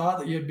ever have thought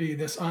that you'd be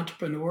this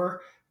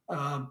entrepreneur,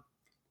 um,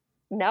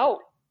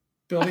 No.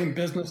 building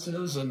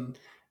businesses and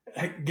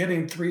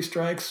getting 3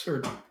 strikes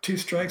or 2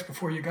 strikes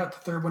before you got the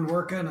third one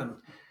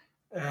working,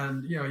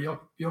 and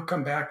you'll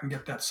come back and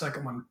get that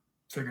second one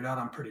figured out.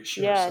 I'm pretty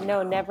sure Yeah, no,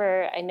 somehow.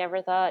 never. I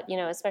never thought,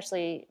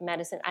 especially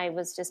medicine. I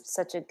was just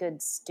such a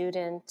good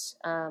student.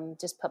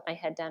 Just put my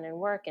head down and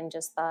work, and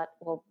just thought,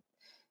 well,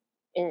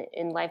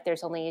 in life,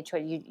 there's only a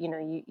choice.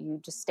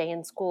 You just stay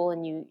in school,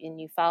 and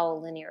you follow a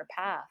linear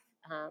path.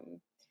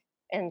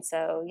 And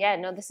so, yeah,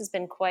 no, this has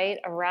been quite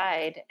a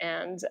ride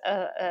and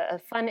a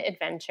fun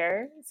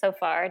adventure so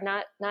far.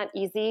 Not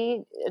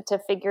easy to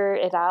figure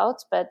it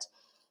out, but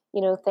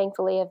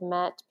thankfully, I've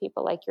met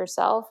people like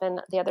yourself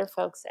and the other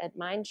folks at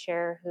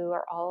Mindshare who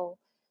are all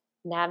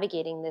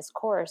navigating this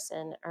course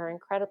and are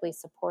incredibly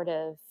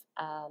supportive.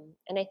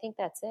 And I think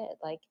that's it.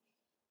 Like,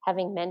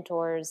 having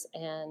mentors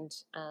and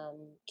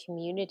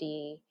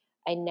community,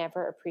 I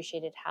never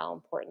appreciated how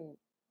important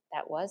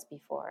that was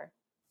before.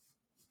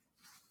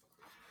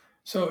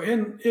 So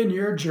in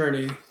your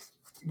journey,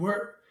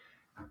 where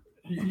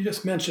you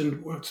just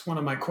mentioned what's one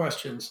of my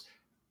questions.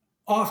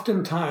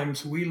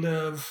 Oftentimes we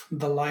live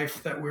the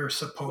life that we're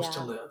supposed to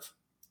Yeah. live,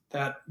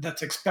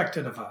 that's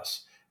expected of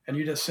us. And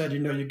you just said,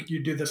 you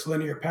do this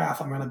linear path.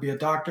 I'm going to be a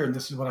doctor, and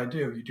this is what I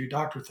do. You do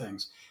doctor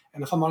things.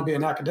 And if I'm going to be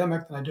an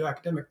academic, then I do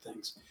academic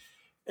things.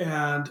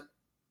 And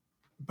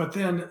but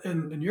then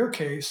in your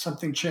case,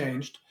 something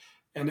changed,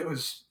 and it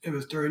was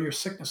during your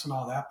sickness and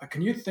all that. But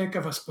can you think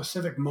of a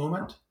specific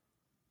moment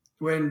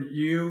when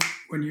you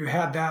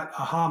had that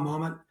aha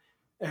moment,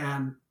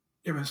 and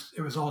it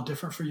was all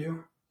different for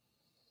you?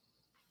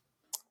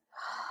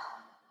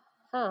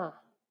 Huh.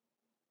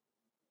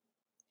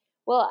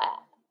 Well,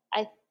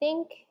 I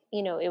think,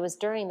 it was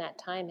during that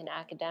time in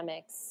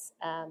academics.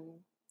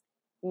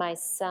 My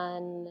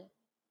son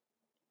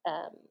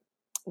um,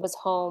 was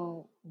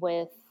home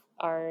with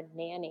our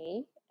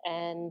nanny,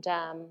 and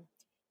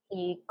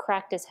he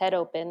cracked his head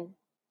open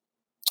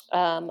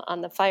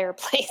on the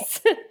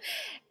fireplace.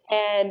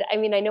 And I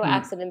mean, I know Hmm.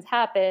 accidents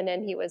happen,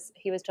 and he was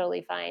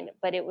totally fine,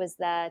 but it was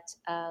that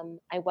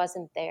I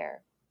wasn't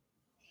there,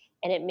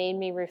 and it made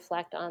me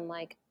reflect on,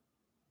 like,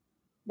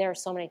 there are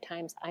so many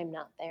times I'm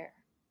not there,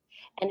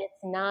 and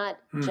it's not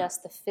Hmm.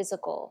 just the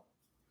physical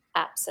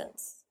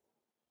absence;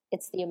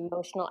 it's the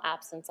emotional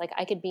absence. Like,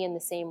 I could be in the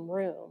same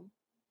room,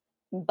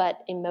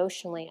 but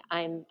emotionally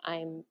I'm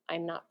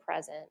not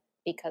present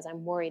because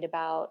I'm worried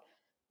about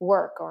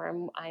work,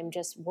 or I'm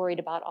just worried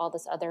about all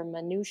this other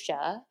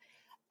minutia.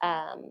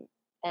 um,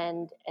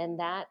 and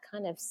that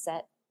kind of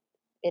set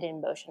it in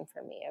motion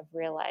for me, of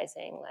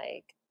realizing,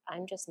 like,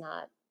 I'm just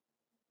not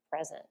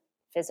present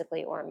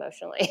physically or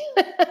emotionally.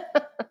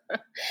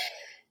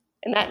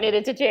 And that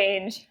needed to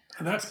change.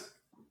 And that's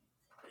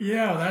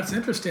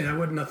interesting. I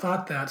wouldn't have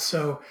thought that.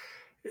 So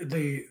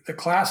the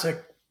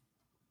classic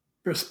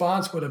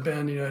response would have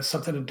been,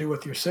 something to do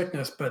with your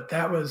sickness, but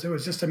it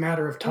was just a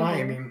matter of Hmm.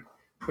 timing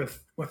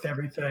with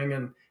everything,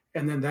 and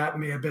then that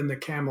may have been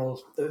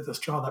the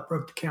straw that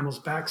broke the camel's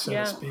back, so to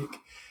Yeah. speak.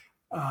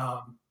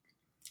 Um,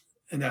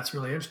 and that's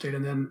really interesting.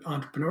 And then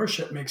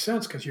entrepreneurship makes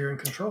sense because you're in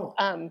control.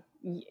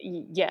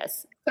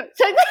 Yes.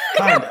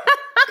 Kinda,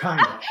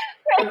 kinda.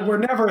 We're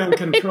never in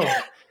control.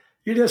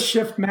 You just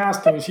shift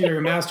masters.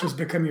 Your masters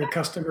become your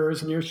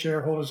customers and your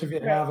shareholders if you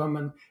Right. have them,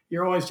 and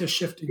you're always just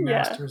shifting Yeah.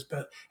 masters.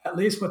 But at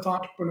least with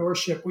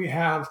entrepreneurship, we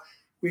have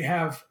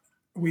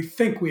we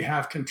think we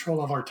have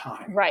control of our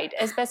time. Right.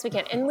 As best we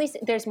can. And at least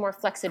there's more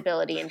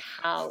flexibility in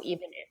how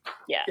even it,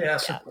 yeah.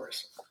 Yes, Yeah. of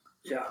course.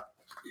 Yeah,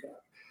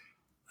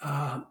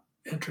 yeah.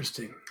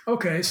 Interesting.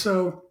 Okay,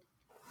 so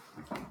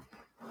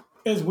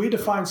as we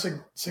define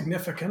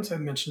significance, I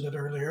mentioned it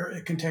earlier,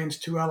 it contains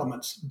two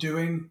elements: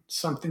 doing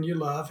something you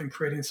love and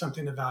creating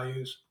something of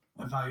value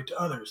to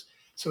others.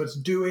 So it's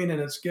doing and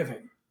it's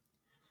giving.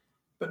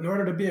 But in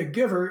order to be a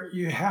giver,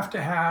 you have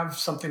to have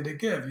something to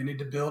give. You need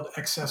to build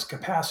excess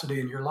capacity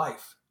in your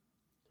life.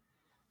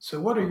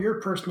 So, what are your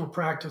personal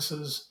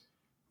practices,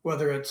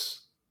 whether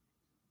it's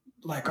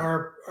like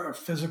our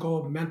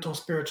physical, mental,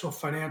 spiritual,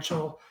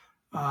 financial,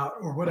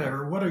 or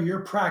whatever? What are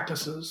your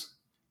practices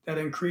that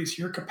increase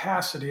your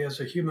capacity as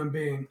a human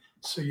being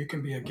so you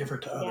can be a giver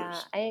to Yeah.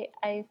 others?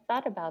 I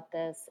thought about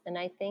this, and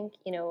I think,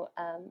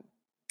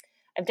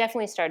 I've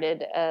definitely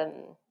started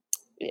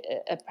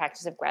a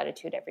practice of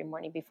gratitude every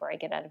morning before I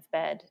get out of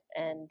bed.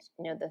 And,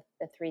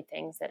 the three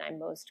things that I'm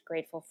most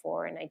grateful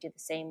for. And I do the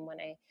same when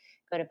I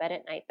go to bed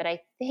at night. But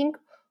I think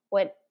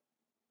what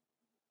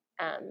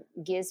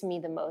gives me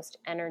the most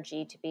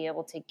energy to be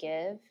able to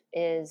give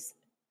is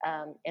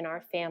in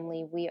our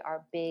family,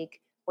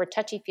 we're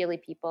touchy feely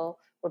people,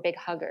 we're big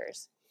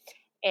huggers.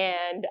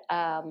 And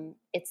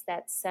it's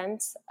that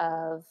sense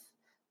of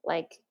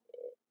like,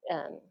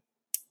 um,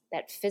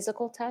 that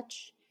physical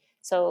touch.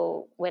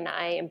 So when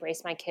I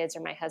embrace my kids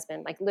or my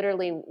husband, like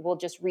literally we'll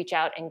just reach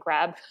out and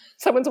grab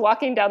someone's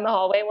walking down the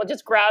hallway and we'll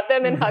just grab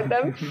them and hug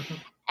them.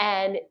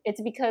 And it's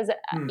because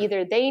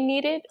either they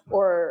need it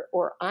or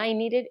I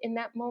need it in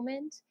that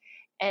moment,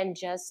 and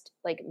just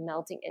like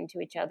melting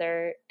into each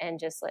other and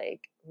just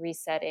like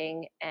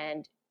resetting,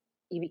 and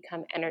you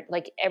become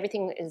like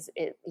everything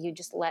you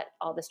just let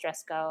all the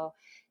stress go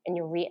and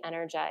you're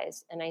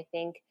re-energized. And I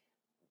think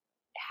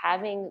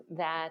having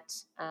that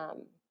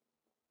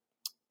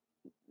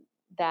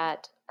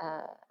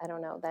I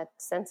don't know, that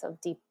sense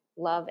of deep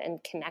love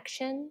and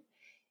connection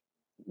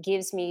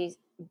gives me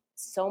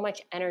so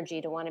much energy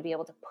to want to be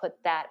able to put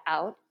that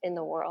out in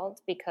the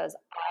world, because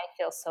I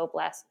feel so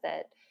blessed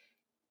that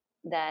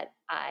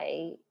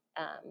I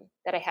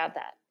have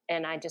that,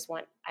 and I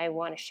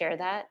want to share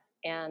that,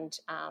 and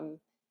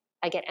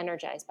I get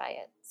energized by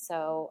it.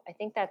 So I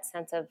think that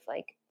sense of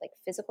like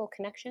physical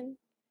connection,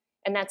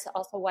 and that's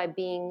also why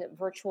being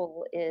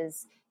virtual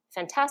is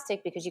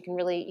fantastic, because you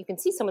can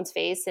see someone's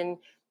face, and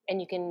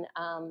you can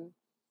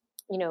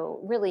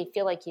really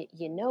feel like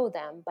you know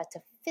them, but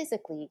to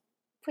physically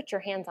put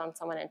your hands on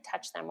someone and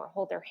touch them or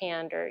hold their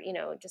hand, or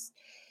just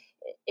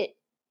it,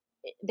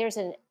 there's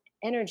an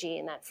energy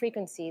in that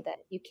frequency that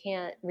you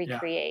can't Yeah.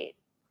 recreate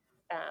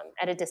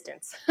at a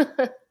distance.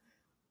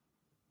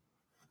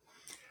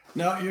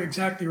 No, you're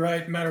exactly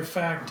right. Matter of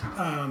fact,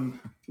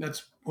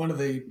 that's one of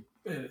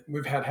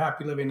we've had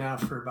Happy Living now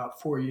for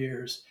about 4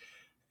 years.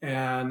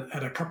 And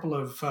at a couple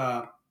of,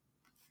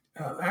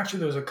 actually,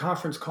 there's a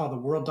conference called the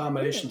World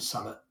Domination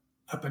Summit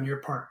up in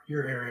your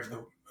area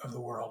of the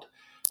world.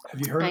 Have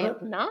you heard I of it?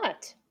 have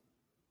not.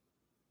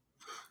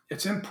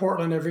 It's in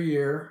Portland every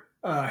year.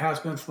 Has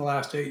been for the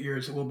last 8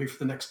 years. It will be for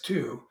the next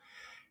two,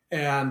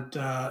 and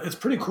it's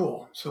pretty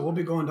cool. So we'll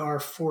be going to our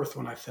fourth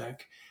one, I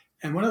think.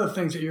 And one of the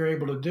things that you're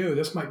able to do,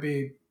 this might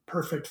be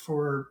perfect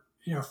for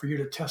for you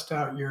to test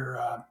out your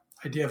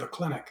idea of a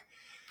clinic.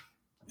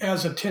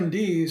 As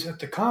attendees at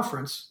the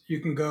conference, you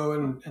can go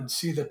and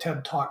see the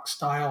TED Talk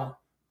style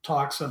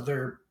talks of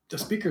the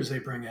speakers they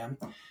bring in.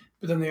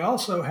 But then they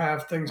also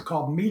have things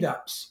called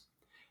meetups.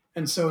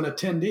 And so an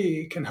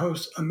attendee can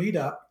host a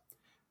meetup.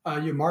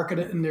 You market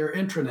it in their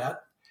intranet.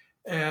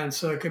 And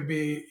so it could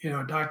be,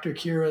 Dr.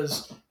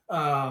 Kira's,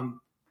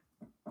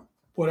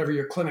 whatever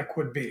your clinic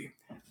would be.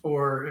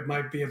 Or it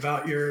might be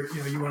about you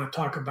want to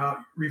talk about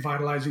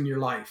revitalizing your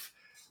life,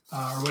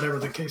 or whatever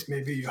the case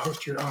may be. You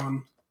host your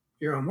own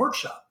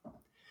workshop,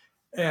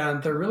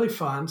 and they're really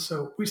fun.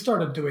 So we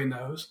started doing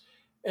those,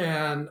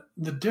 and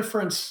the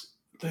difference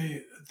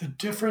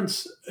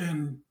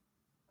in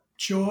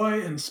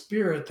joy and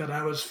spirit that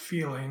I was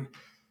feeling,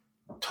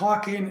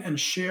 talking and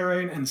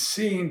sharing and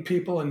seeing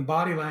people in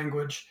body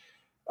language,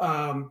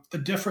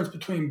 the difference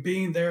between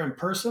being there in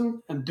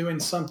person and doing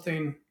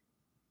something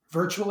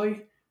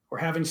virtually, or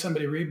having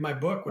somebody read my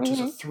book, which is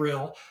a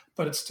thrill,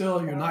 but it's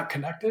still, you're not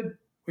connected.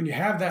 When you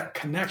have that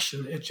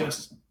connection, it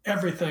just,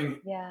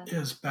 everything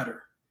is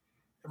better.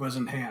 It was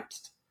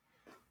enhanced.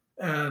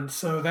 And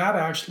so that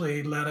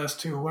actually led us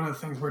to one of the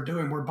things we're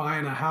doing. We're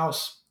buying a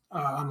house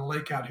on the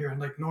lake out here in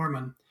Lake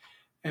Norman,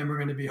 and we're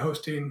going to be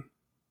hosting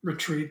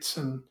retreats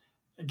and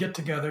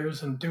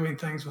get-togethers and doing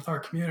things with our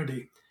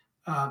community,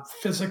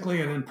 physically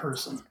and in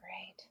person. That's great.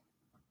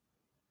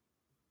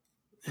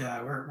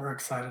 Yeah, we're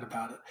excited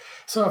about it.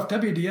 So if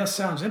WDS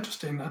sounds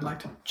interesting, I'd like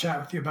to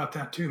chat with you about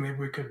that too. Maybe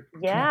we could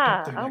connect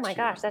up there Oh next my year.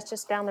 gosh, that's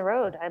just down the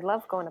road. I'd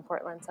love going to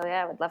Portland. So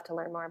yeah, I would love to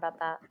learn more about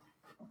that.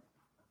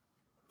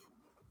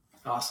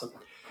 Awesome.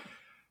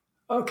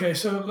 Okay,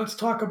 so let's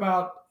talk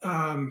about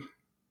the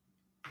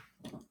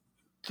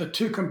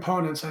two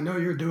components. I know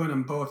you're doing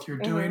them both. You're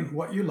Mm-hmm. doing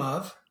what you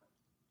love,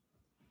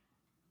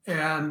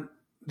 and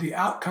the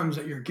outcomes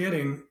that you're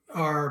getting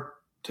are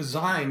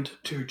designed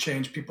to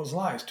change people's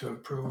lives, to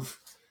improve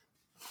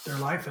their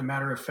life, and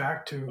matter of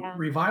fact, to Yeah.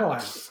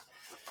 revitalize it.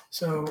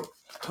 So,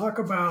 talk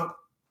about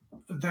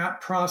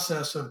that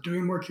process of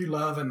doing work you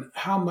love and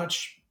how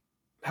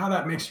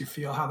that makes you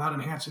feel, how that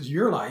enhances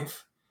your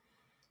life.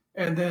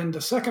 And then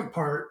the second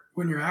part,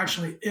 when you're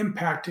actually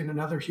impacting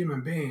another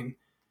human being,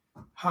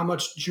 how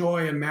much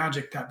joy and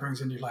magic that brings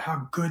into your life,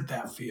 how good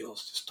that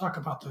feels. Just talk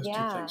about those two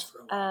Yeah. things for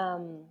a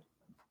while.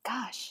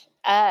 Gosh,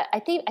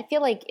 I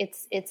feel like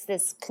it's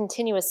this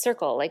continuous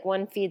circle, like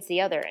one feeds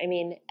the other. I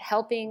mean,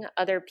 helping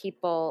other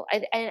people,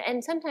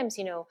 and sometimes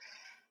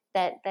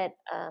that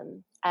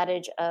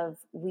adage of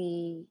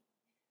we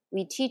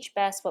teach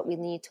best what we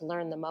need to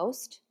learn the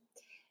most.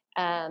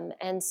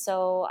 And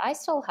so I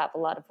still have a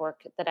lot of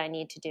work that I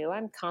need to do.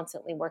 I'm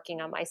constantly working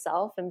on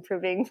myself,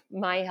 improving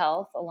my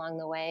health along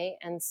the way.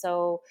 And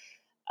so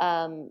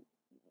um,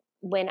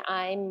 when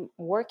I'm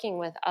working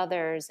with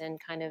others and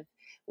kind of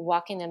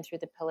walking them through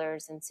the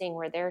pillars and seeing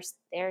where they're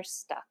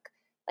stuck,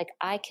 like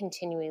I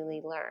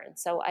continually learn.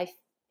 So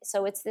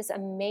it's this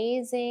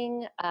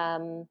amazing.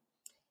 I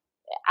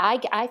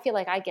feel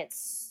like I get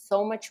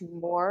so much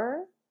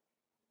more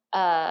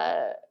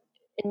uh,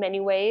 in many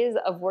ways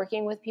of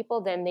working with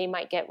people than they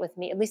might get with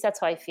me. At least that's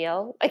how I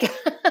feel. Like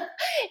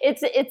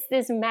it's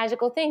this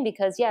magical thing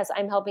because yes,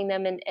 I'm helping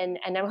them and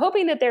I'm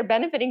hoping that they're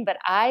benefiting, but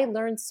I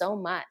learn so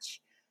much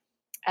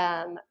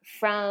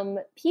from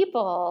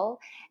people,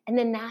 and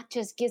then that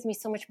just gives me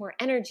so much more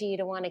energy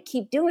to want to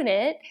keep doing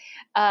it.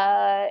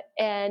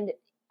 And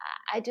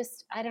I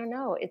don't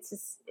know.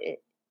 It's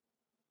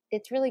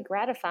really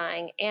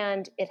gratifying,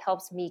 and it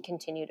helps me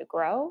continue to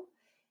grow.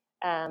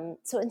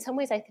 So in some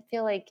ways, I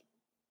feel like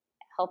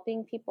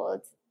helping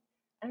people.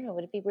 I don't know.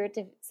 Would it be weird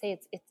to say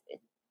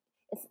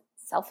it's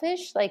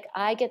selfish? Like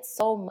I get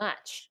so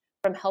much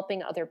from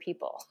helping other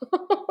people.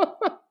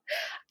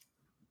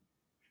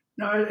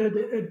 Now,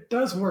 it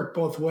does work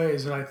both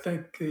ways. And I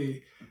think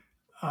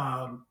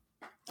um,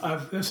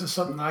 this is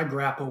something I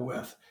grapple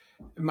with.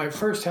 In my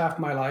first half of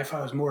my life,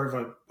 I was more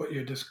of what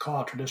you just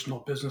call a traditional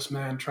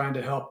businessman, trying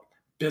to help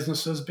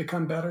businesses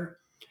become better.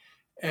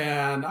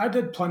 And I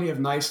did plenty of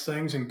nice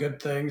things and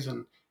good things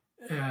and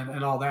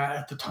all that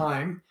at the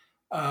time,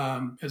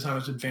 as I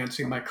was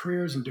advancing my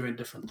careers and doing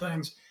different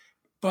things.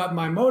 But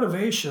my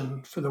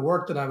motivation for the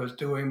work that I was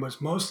doing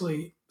was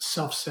mostly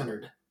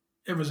self-centered.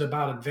 It was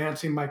about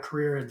advancing my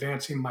career,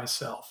 advancing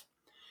myself.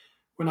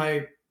 When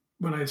I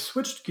when I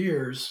switched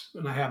gears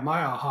and I had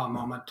my aha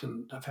moment,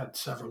 and I've had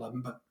several of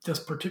them, but this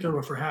particular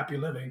one for happy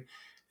living,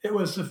 it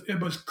was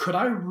could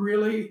I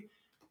really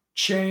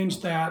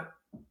change that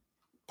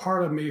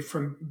part of me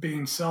from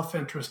being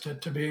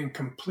self-interested to being Yeah.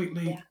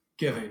 completely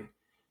giving?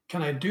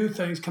 Can I do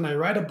things? Can I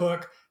write a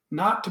book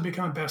not to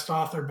become a best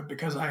author, but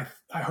because I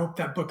hope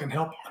that book can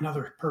help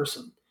another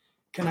person?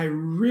 Can I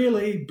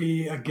really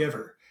be a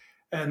giver?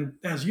 And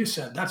as you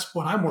said, that's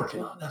what I'm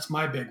working on. That's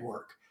my big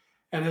work.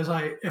 And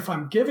if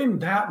I'm giving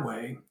that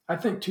way, I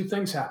think two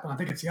things happen. I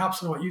think it's the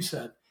opposite of what you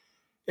said.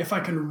 If I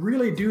can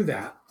really do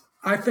that,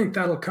 I think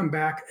that'll come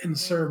back and Mm.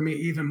 serve me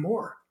even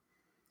more.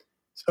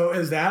 So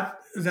is that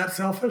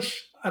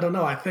selfish? I don't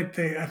know. I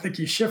think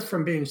you shift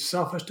from being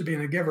selfish to being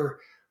a giver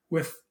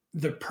with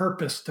the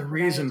purpose, the Right.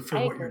 reason for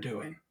I what you're agree.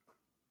 doing,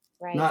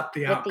 Right. not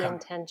the With the outcome.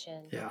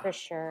 intention, Yeah. for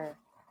sure.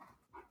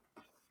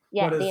 What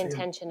Yeah, the is the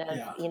intention of,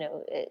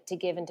 yeah. to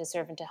give and to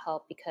serve and to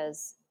help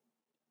because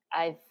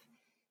I've,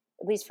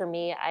 at least for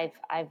me,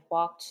 I've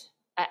walked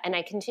and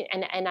I continue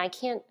and I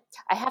can't,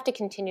 I have to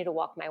continue to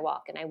walk my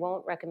walk, and I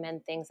won't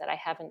recommend things that I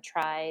haven't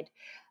tried.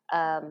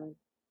 Um,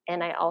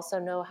 and I also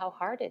know how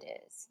hard it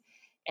is.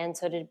 And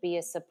so to be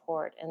a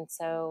support. And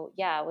so,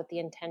 yeah, with the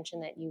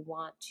intention that you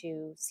want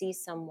to see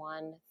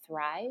someone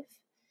thrive,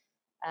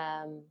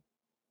 um,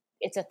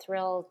 it's a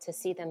thrill to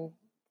see them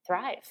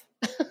thrive.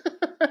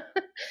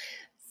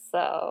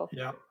 So,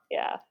 Yeah.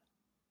 yeah.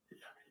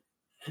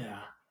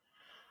 Yeah.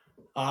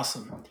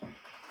 Awesome.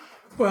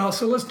 Well,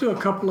 so let's do a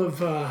couple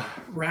of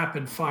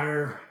rapid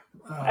fire,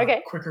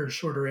 Okay. quicker,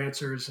 shorter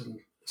answers and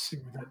see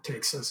where that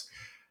takes us.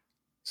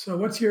 So,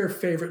 what's your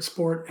favorite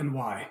sport and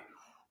why?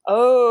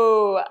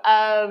 Oh,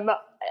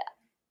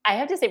 I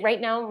have to say,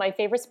 right now, my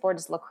favorite sport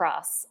is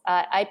lacrosse.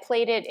 I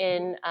played it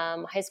in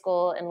high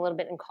school and a little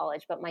bit in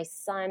college, but my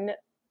son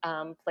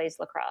plays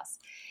lacrosse.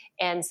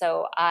 And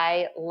so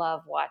I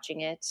love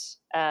watching it.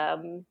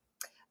 I'm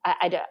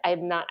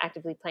not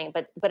actively playing,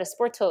 but a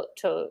sport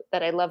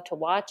that I love to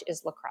watch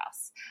is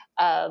lacrosse.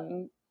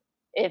 Um,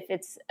 if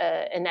it's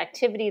an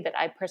activity that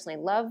I personally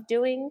love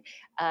doing,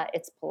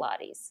 it's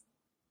Pilates.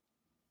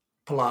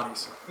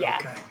 Pilates. Yeah.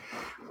 Okay.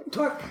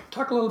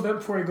 Talk a little bit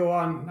before we go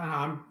on.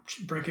 I'm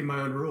breaking my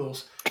own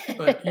rules,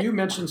 but you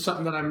mentioned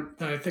something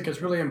that I think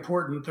is really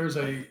important. There's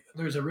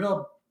a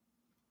real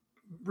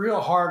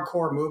real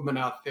hardcore movement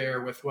out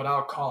there with what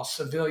I'll call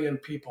civilian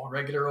people,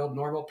 regular old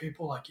normal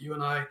people like you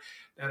and I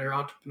that are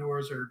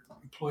entrepreneurs or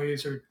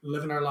employees or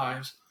living our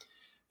lives.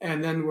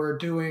 And then we're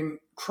doing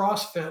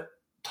CrossFit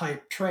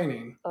type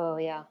training, Oh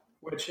yeah.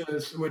 which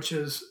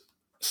is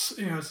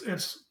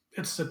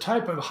it's the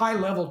type of high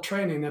level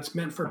training that's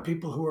meant for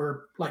people who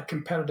are like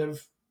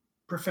competitive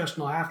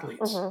professional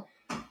athletes.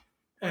 Mm-hmm.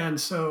 And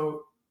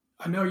so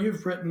I know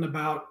you've written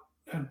about,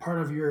 and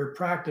part of your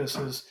practice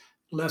is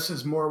less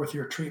is more with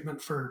your treatment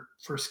for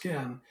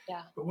skin.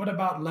 Yeah. But what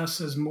about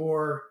less is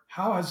more?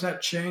 How has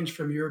that changed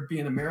from your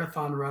being a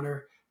marathon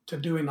runner to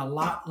doing a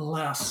lot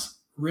less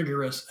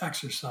rigorous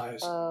exercise?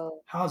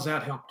 Oh, How has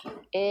that helped you?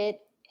 it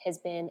has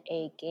been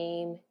a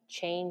game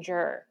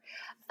changer.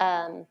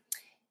 Um,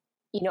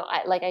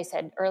 like I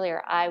said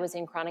earlier, I was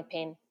in chronic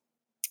pain,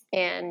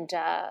 and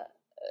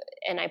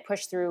I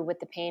pushed through with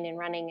the pain and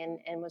running,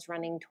 and was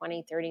running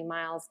 20, 30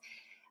 miles.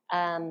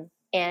 And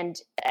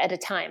at a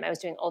time I was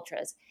doing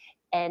ultras,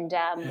 and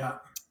Yeah,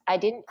 I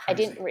crazy.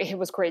 didn't, it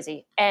was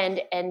crazy.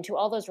 And to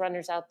all those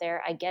runners out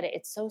there, I get it.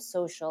 It's so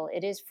social.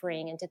 It is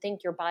freeing. And to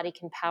think your body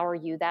can power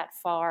you that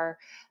far,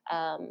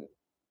 um,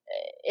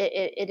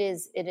 it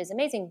is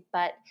amazing.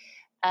 But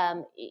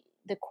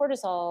the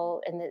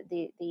cortisol and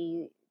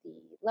the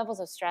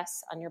levels of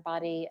stress on your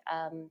body,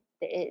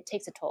 it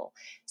takes a toll.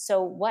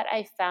 So what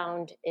I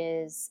found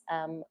is,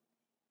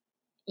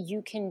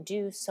 you can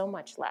do so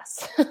much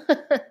less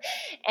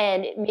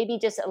and maybe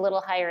just a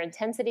little higher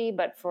intensity,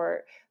 but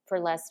for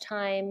less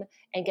time,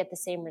 and get the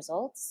same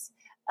results.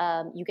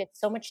 You get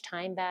so much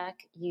time back.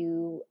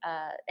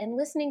 And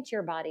listening to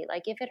your body,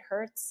 like if it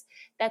hurts,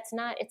 it's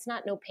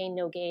not no pain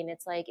no gain.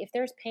 It's like if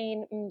there's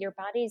pain, your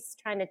body's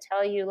trying to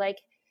tell you, like,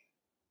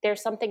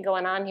 there's something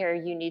going on here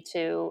you need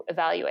to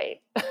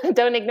evaluate.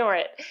 Don't ignore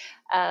it.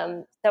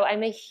 So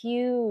I'm a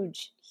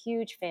huge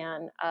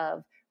fan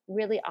of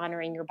really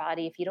honoring your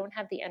body. If you don't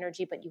have the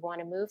energy but you want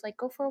to move, like,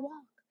 go for a walk.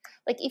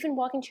 Like, even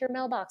walking to your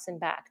mailbox and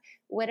back,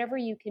 whatever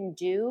you can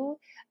do,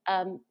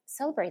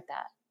 celebrate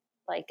that.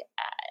 Like,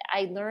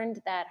 I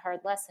learned that hard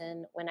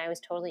lesson when I was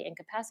totally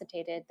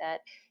incapacitated,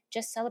 that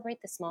just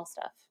celebrate the small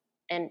stuff.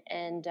 And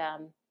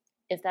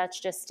if that's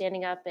just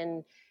standing up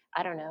and,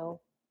 I don't know,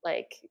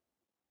 like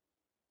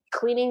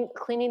cleaning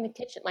the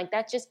kitchen, like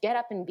that, just get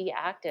up and be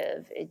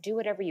active. Do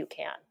whatever you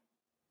can.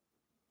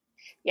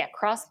 Yeah,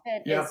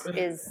 CrossFit Yeah,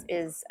 is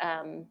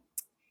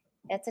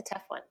it's a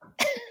tough one.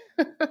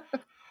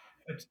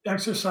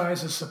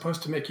 exercise is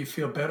supposed to make you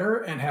feel better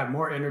and have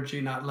more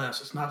energy, not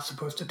less. It's not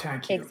supposed to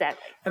tank you.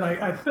 Exactly. And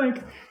I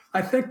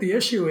think the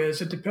issue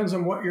is it depends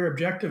on what your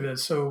objective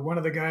is. So one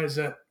of the guys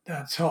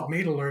that's helped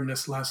me to learn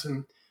this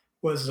lesson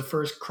was the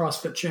first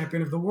CrossFit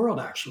champion of the world.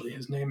 Actually,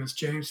 his name is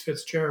James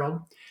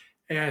Fitzgerald,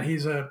 and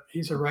he's a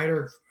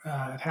writer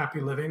at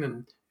Happy Living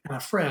and a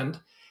friend.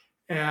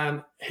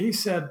 And he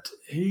said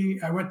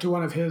I went to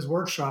one of his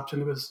workshops,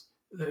 and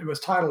it was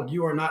titled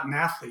 "You Are Not an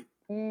Athlete."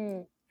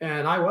 Mm.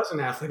 And I was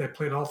an athlete. I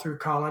played all through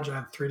college. I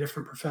had 3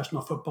 different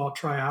professional football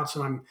tryouts,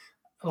 and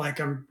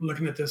I'm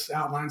looking at this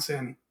outline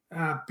saying,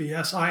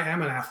 "BS, I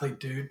am an athlete,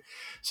 dude."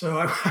 So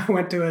I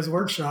went to his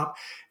workshop,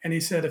 and he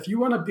said, "If you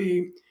want to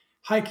be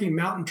hiking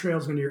mountain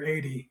trails when you're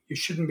 80, you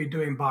shouldn't be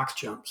doing box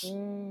jumps."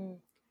 Mm.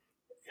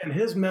 And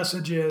his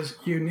message is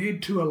you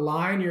need to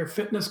align your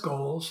fitness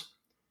goals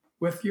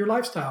with your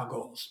lifestyle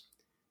goals.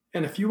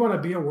 And if you want to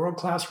be a world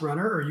class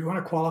runner or you want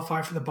to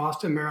qualify for the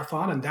Boston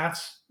Marathon and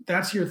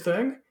that's your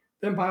thing,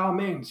 then by all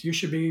means you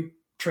should be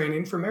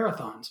training for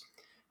marathons.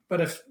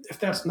 But if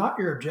that's not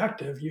your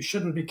objective, you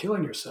shouldn't be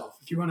killing yourself.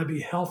 If you want to be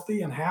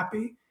healthy and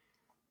happy,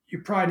 you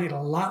probably need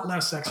a lot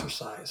less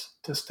exercise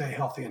to stay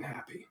healthy and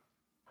happy.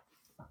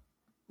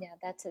 Yeah,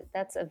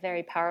 that's a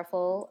very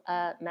powerful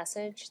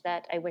message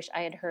that I wish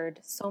I had heard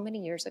so many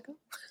years ago.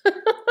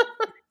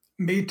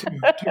 Me too.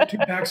 Two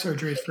back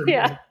surgeries for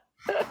Yeah.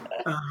 me.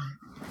 Um,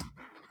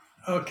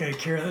 okay,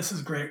 Keira, this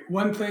is great.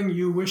 One thing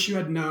you wish you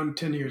had known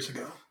 10 years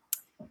ago.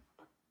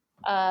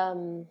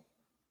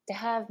 To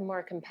have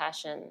more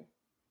compassion,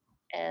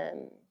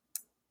 um,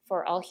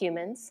 for all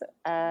humans.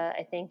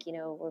 I think,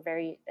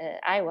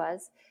 I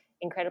was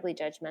incredibly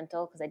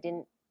judgmental because I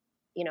didn't,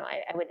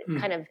 I would Hmm.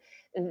 kind of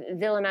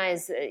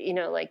villainize,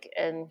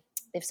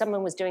 if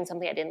someone was doing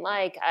something I didn't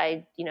like,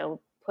 I,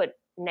 put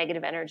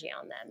negative energy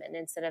on them. And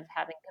instead of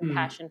having Hmm.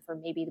 compassion for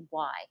maybe the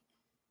why,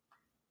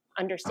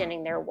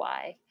 understanding their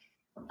why.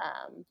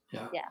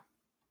 Yeah, Yeah.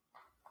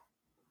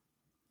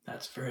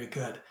 that's very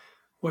good.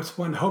 What's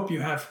one hope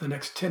you have for the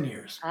next 10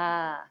 years?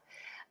 I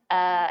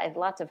have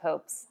lots of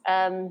hopes.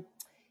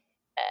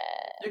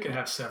 You can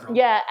have several.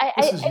 Yeah,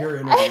 This is your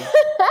interview.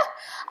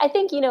 I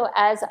think,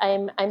 as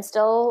I'm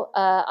still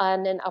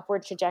on an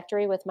upward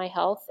trajectory with my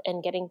health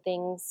and getting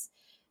things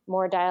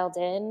more dialed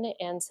in,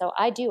 and so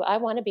I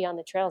want to be on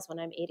the trails when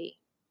I'm 80.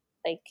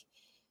 Like,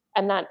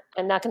 I'm not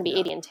going to be Yeah.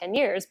 80 in 10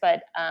 years,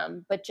 but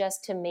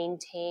just to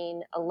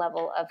maintain a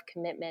level of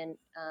commitment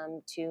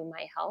to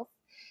my health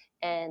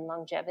and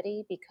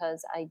longevity,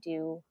 because I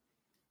do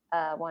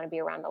want to be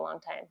around a long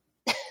time.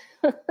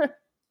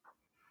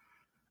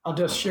 I'll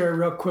just share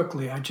real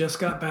quickly. I just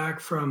got back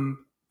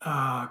from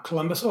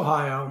Columbus,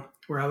 Ohio,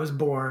 where I was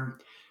born,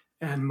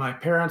 and my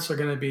parents are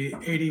going to be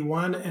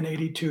 81 and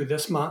 82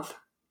 this month.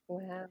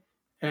 Wow.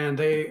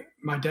 And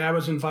my dad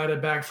was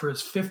invited back for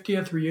his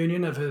 50th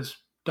reunion of his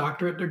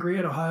doctorate degree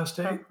at Ohio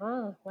State.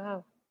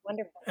 Wow.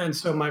 Wonderful. And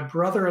so my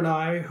brother and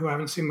I, who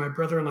haven't seen my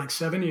brother in like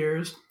 7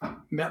 years,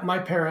 met my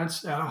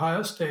parents at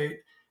Ohio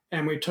State,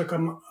 and we took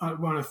them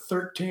on a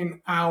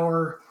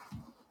 13-hour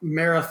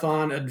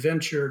marathon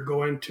adventure,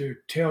 going to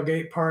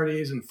tailgate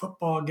parties and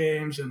football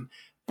games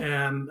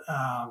and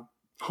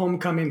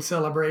homecoming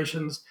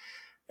celebrations.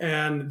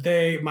 And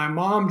my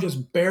mom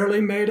just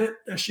barely made it.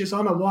 She's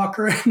on a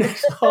walker and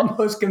it's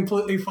almost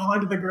completely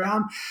fallen to the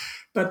ground,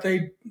 but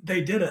they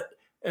did it.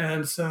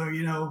 And so,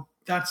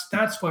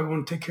 that's why we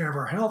want to take care of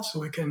our health, so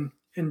we can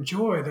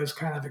enjoy those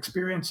kind of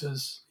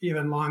experiences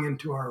even long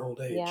into our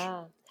old age.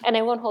 Yeah. And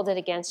I won't hold it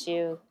against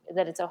you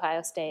that it's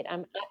Ohio State.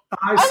 I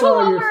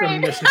saw you're from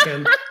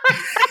Michigan.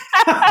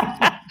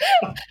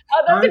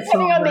 Although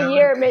depending on the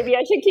year, maybe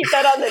I should keep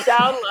that on the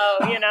down low,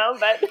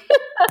 but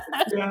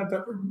yeah,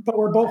 but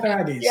we're both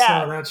Aggies,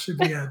 so that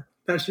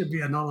should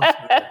be a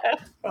nullifier.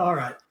 All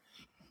right.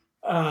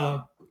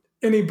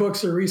 Any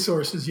books or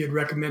resources you'd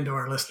recommend to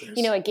our listeners?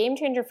 A game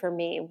changer for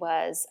me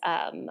was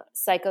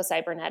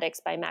Psycho-Cybernetics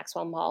by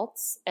Maxwell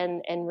Maltz,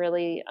 and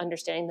really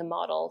understanding the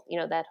model,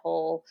 that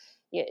whole,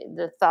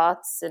 the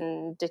thoughts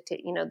and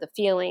dictate, the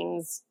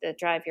feelings that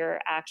drive your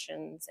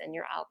actions and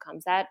your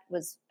outcomes. That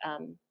was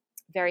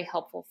very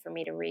helpful for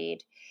me to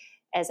read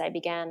as I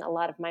began a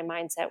lot of my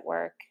mindset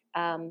work.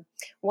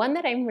 One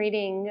that I'm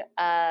reading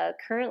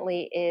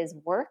currently is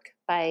Work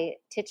by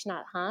Thich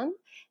Nhat Hanh,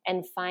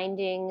 and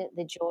finding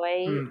the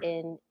joy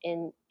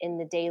in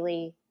the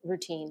daily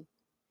routine.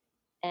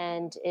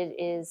 And it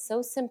is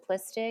so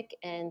simplistic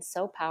and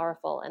so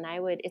powerful. And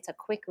it's a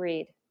quick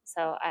read.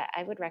 So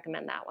I would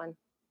recommend that one.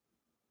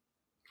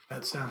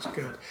 That sounds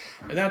good.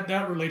 And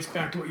that relates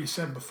back to what you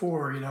said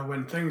before,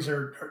 when things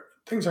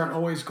aren't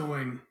always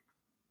going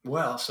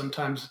well,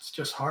 sometimes it's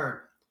just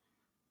hard.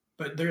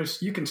 But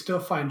you can still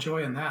find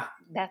joy in that.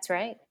 That's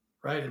right.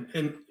 Right.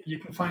 And you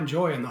can find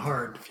joy in the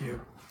hard if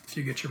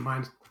you get your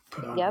mind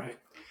put on right.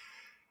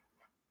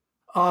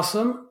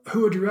 Awesome.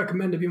 Who would you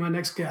recommend to be my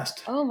next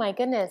guest? Oh my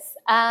goodness.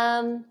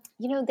 I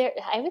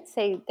would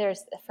say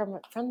there's from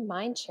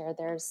Mindshare,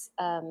 there's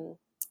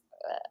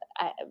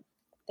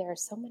there are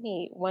so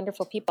many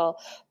wonderful people,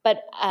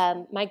 but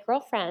my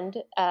girlfriend,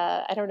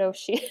 I don't know if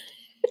she'd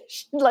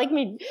like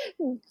me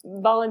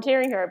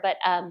volunteering her, but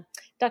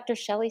Dr.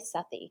 Shelley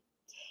Sethi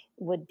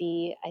would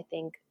be, I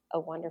think, a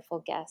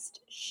wonderful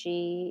guest.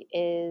 She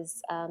is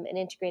an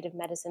integrative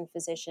medicine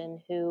physician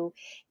who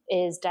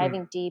is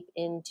diving deep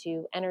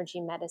into energy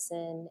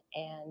medicine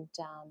and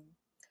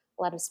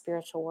a lot of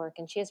spiritual work.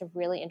 And she has a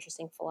really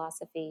interesting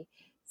philosophy.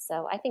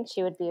 So I think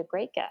she would be a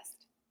great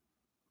guest.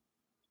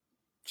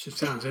 She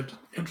sounds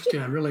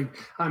interesting.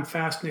 I'm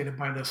fascinated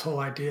by this whole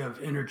idea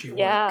of energy work.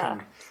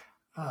 Yeah.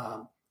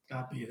 And,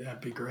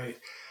 that'd be great.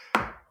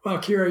 Well,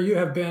 Keira, you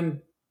have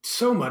been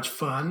so much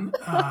fun.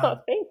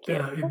 Thank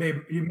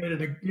you.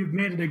 You've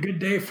made it a good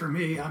day for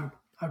me.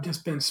 I've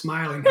just been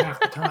smiling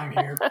half the time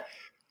here.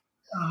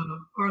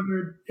 Are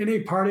there any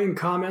parting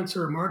comments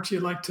or remarks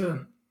you'd like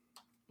to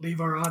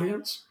leave our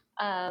audience?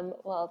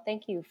 Well,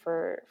 thank you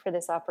for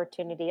this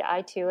opportunity.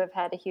 I too have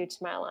had a huge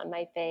smile on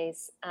my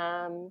face.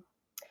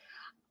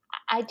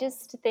 I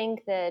just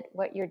think that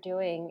what you're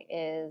doing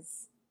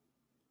is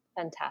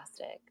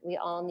fantastic. We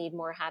all need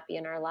more happy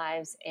in our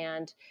lives,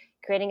 and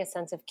creating a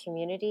sense of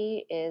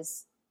community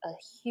is a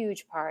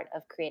huge part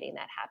of creating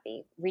that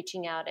happy,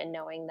 reaching out and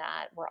knowing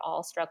that we're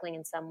all struggling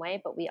in some way,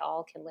 but we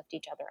all can lift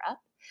each other up.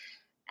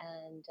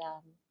 And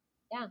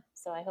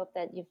so I hope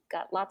that you've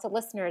got lots of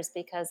listeners,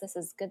 because this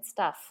is good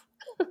stuff.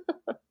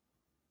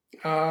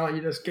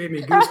 You just gave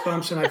me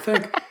goosebumps. And I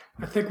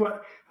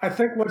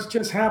think what's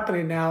just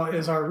happening now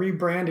is our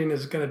rebranding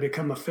is going to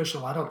become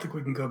official. I don't think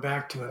we can go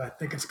back to it. I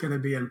think it's going to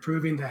be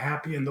improving the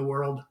happy in the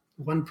world,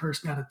 one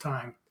person at a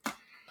time.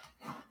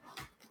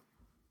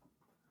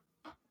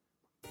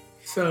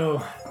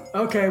 So,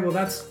 okay,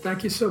 well,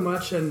 thank you so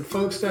much. And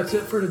folks, that's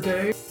it for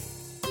today.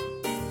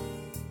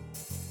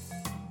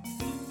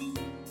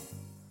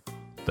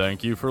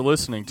 Thank you for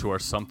listening to our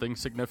Something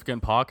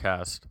Significant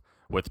podcast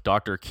with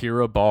Dr.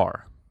 Keira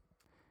Barr.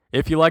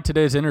 If you like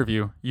today's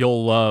interview,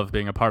 you'll love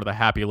being a part of the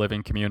Happy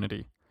Living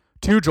community.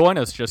 To join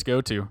us, just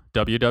go to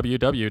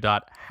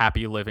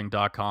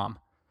www.happyliving.com.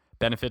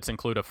 Benefits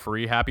include a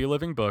free Happy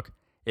Living book,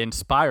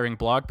 inspiring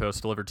blog posts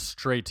delivered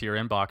straight to your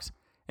inbox,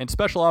 and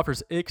special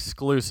offers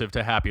exclusive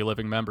to Happy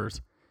Living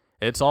members.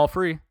 It's all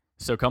free,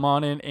 so come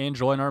on in and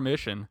join our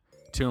mission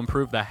to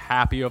improve the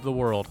happy of the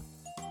world,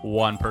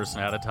 one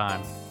person at a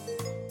time.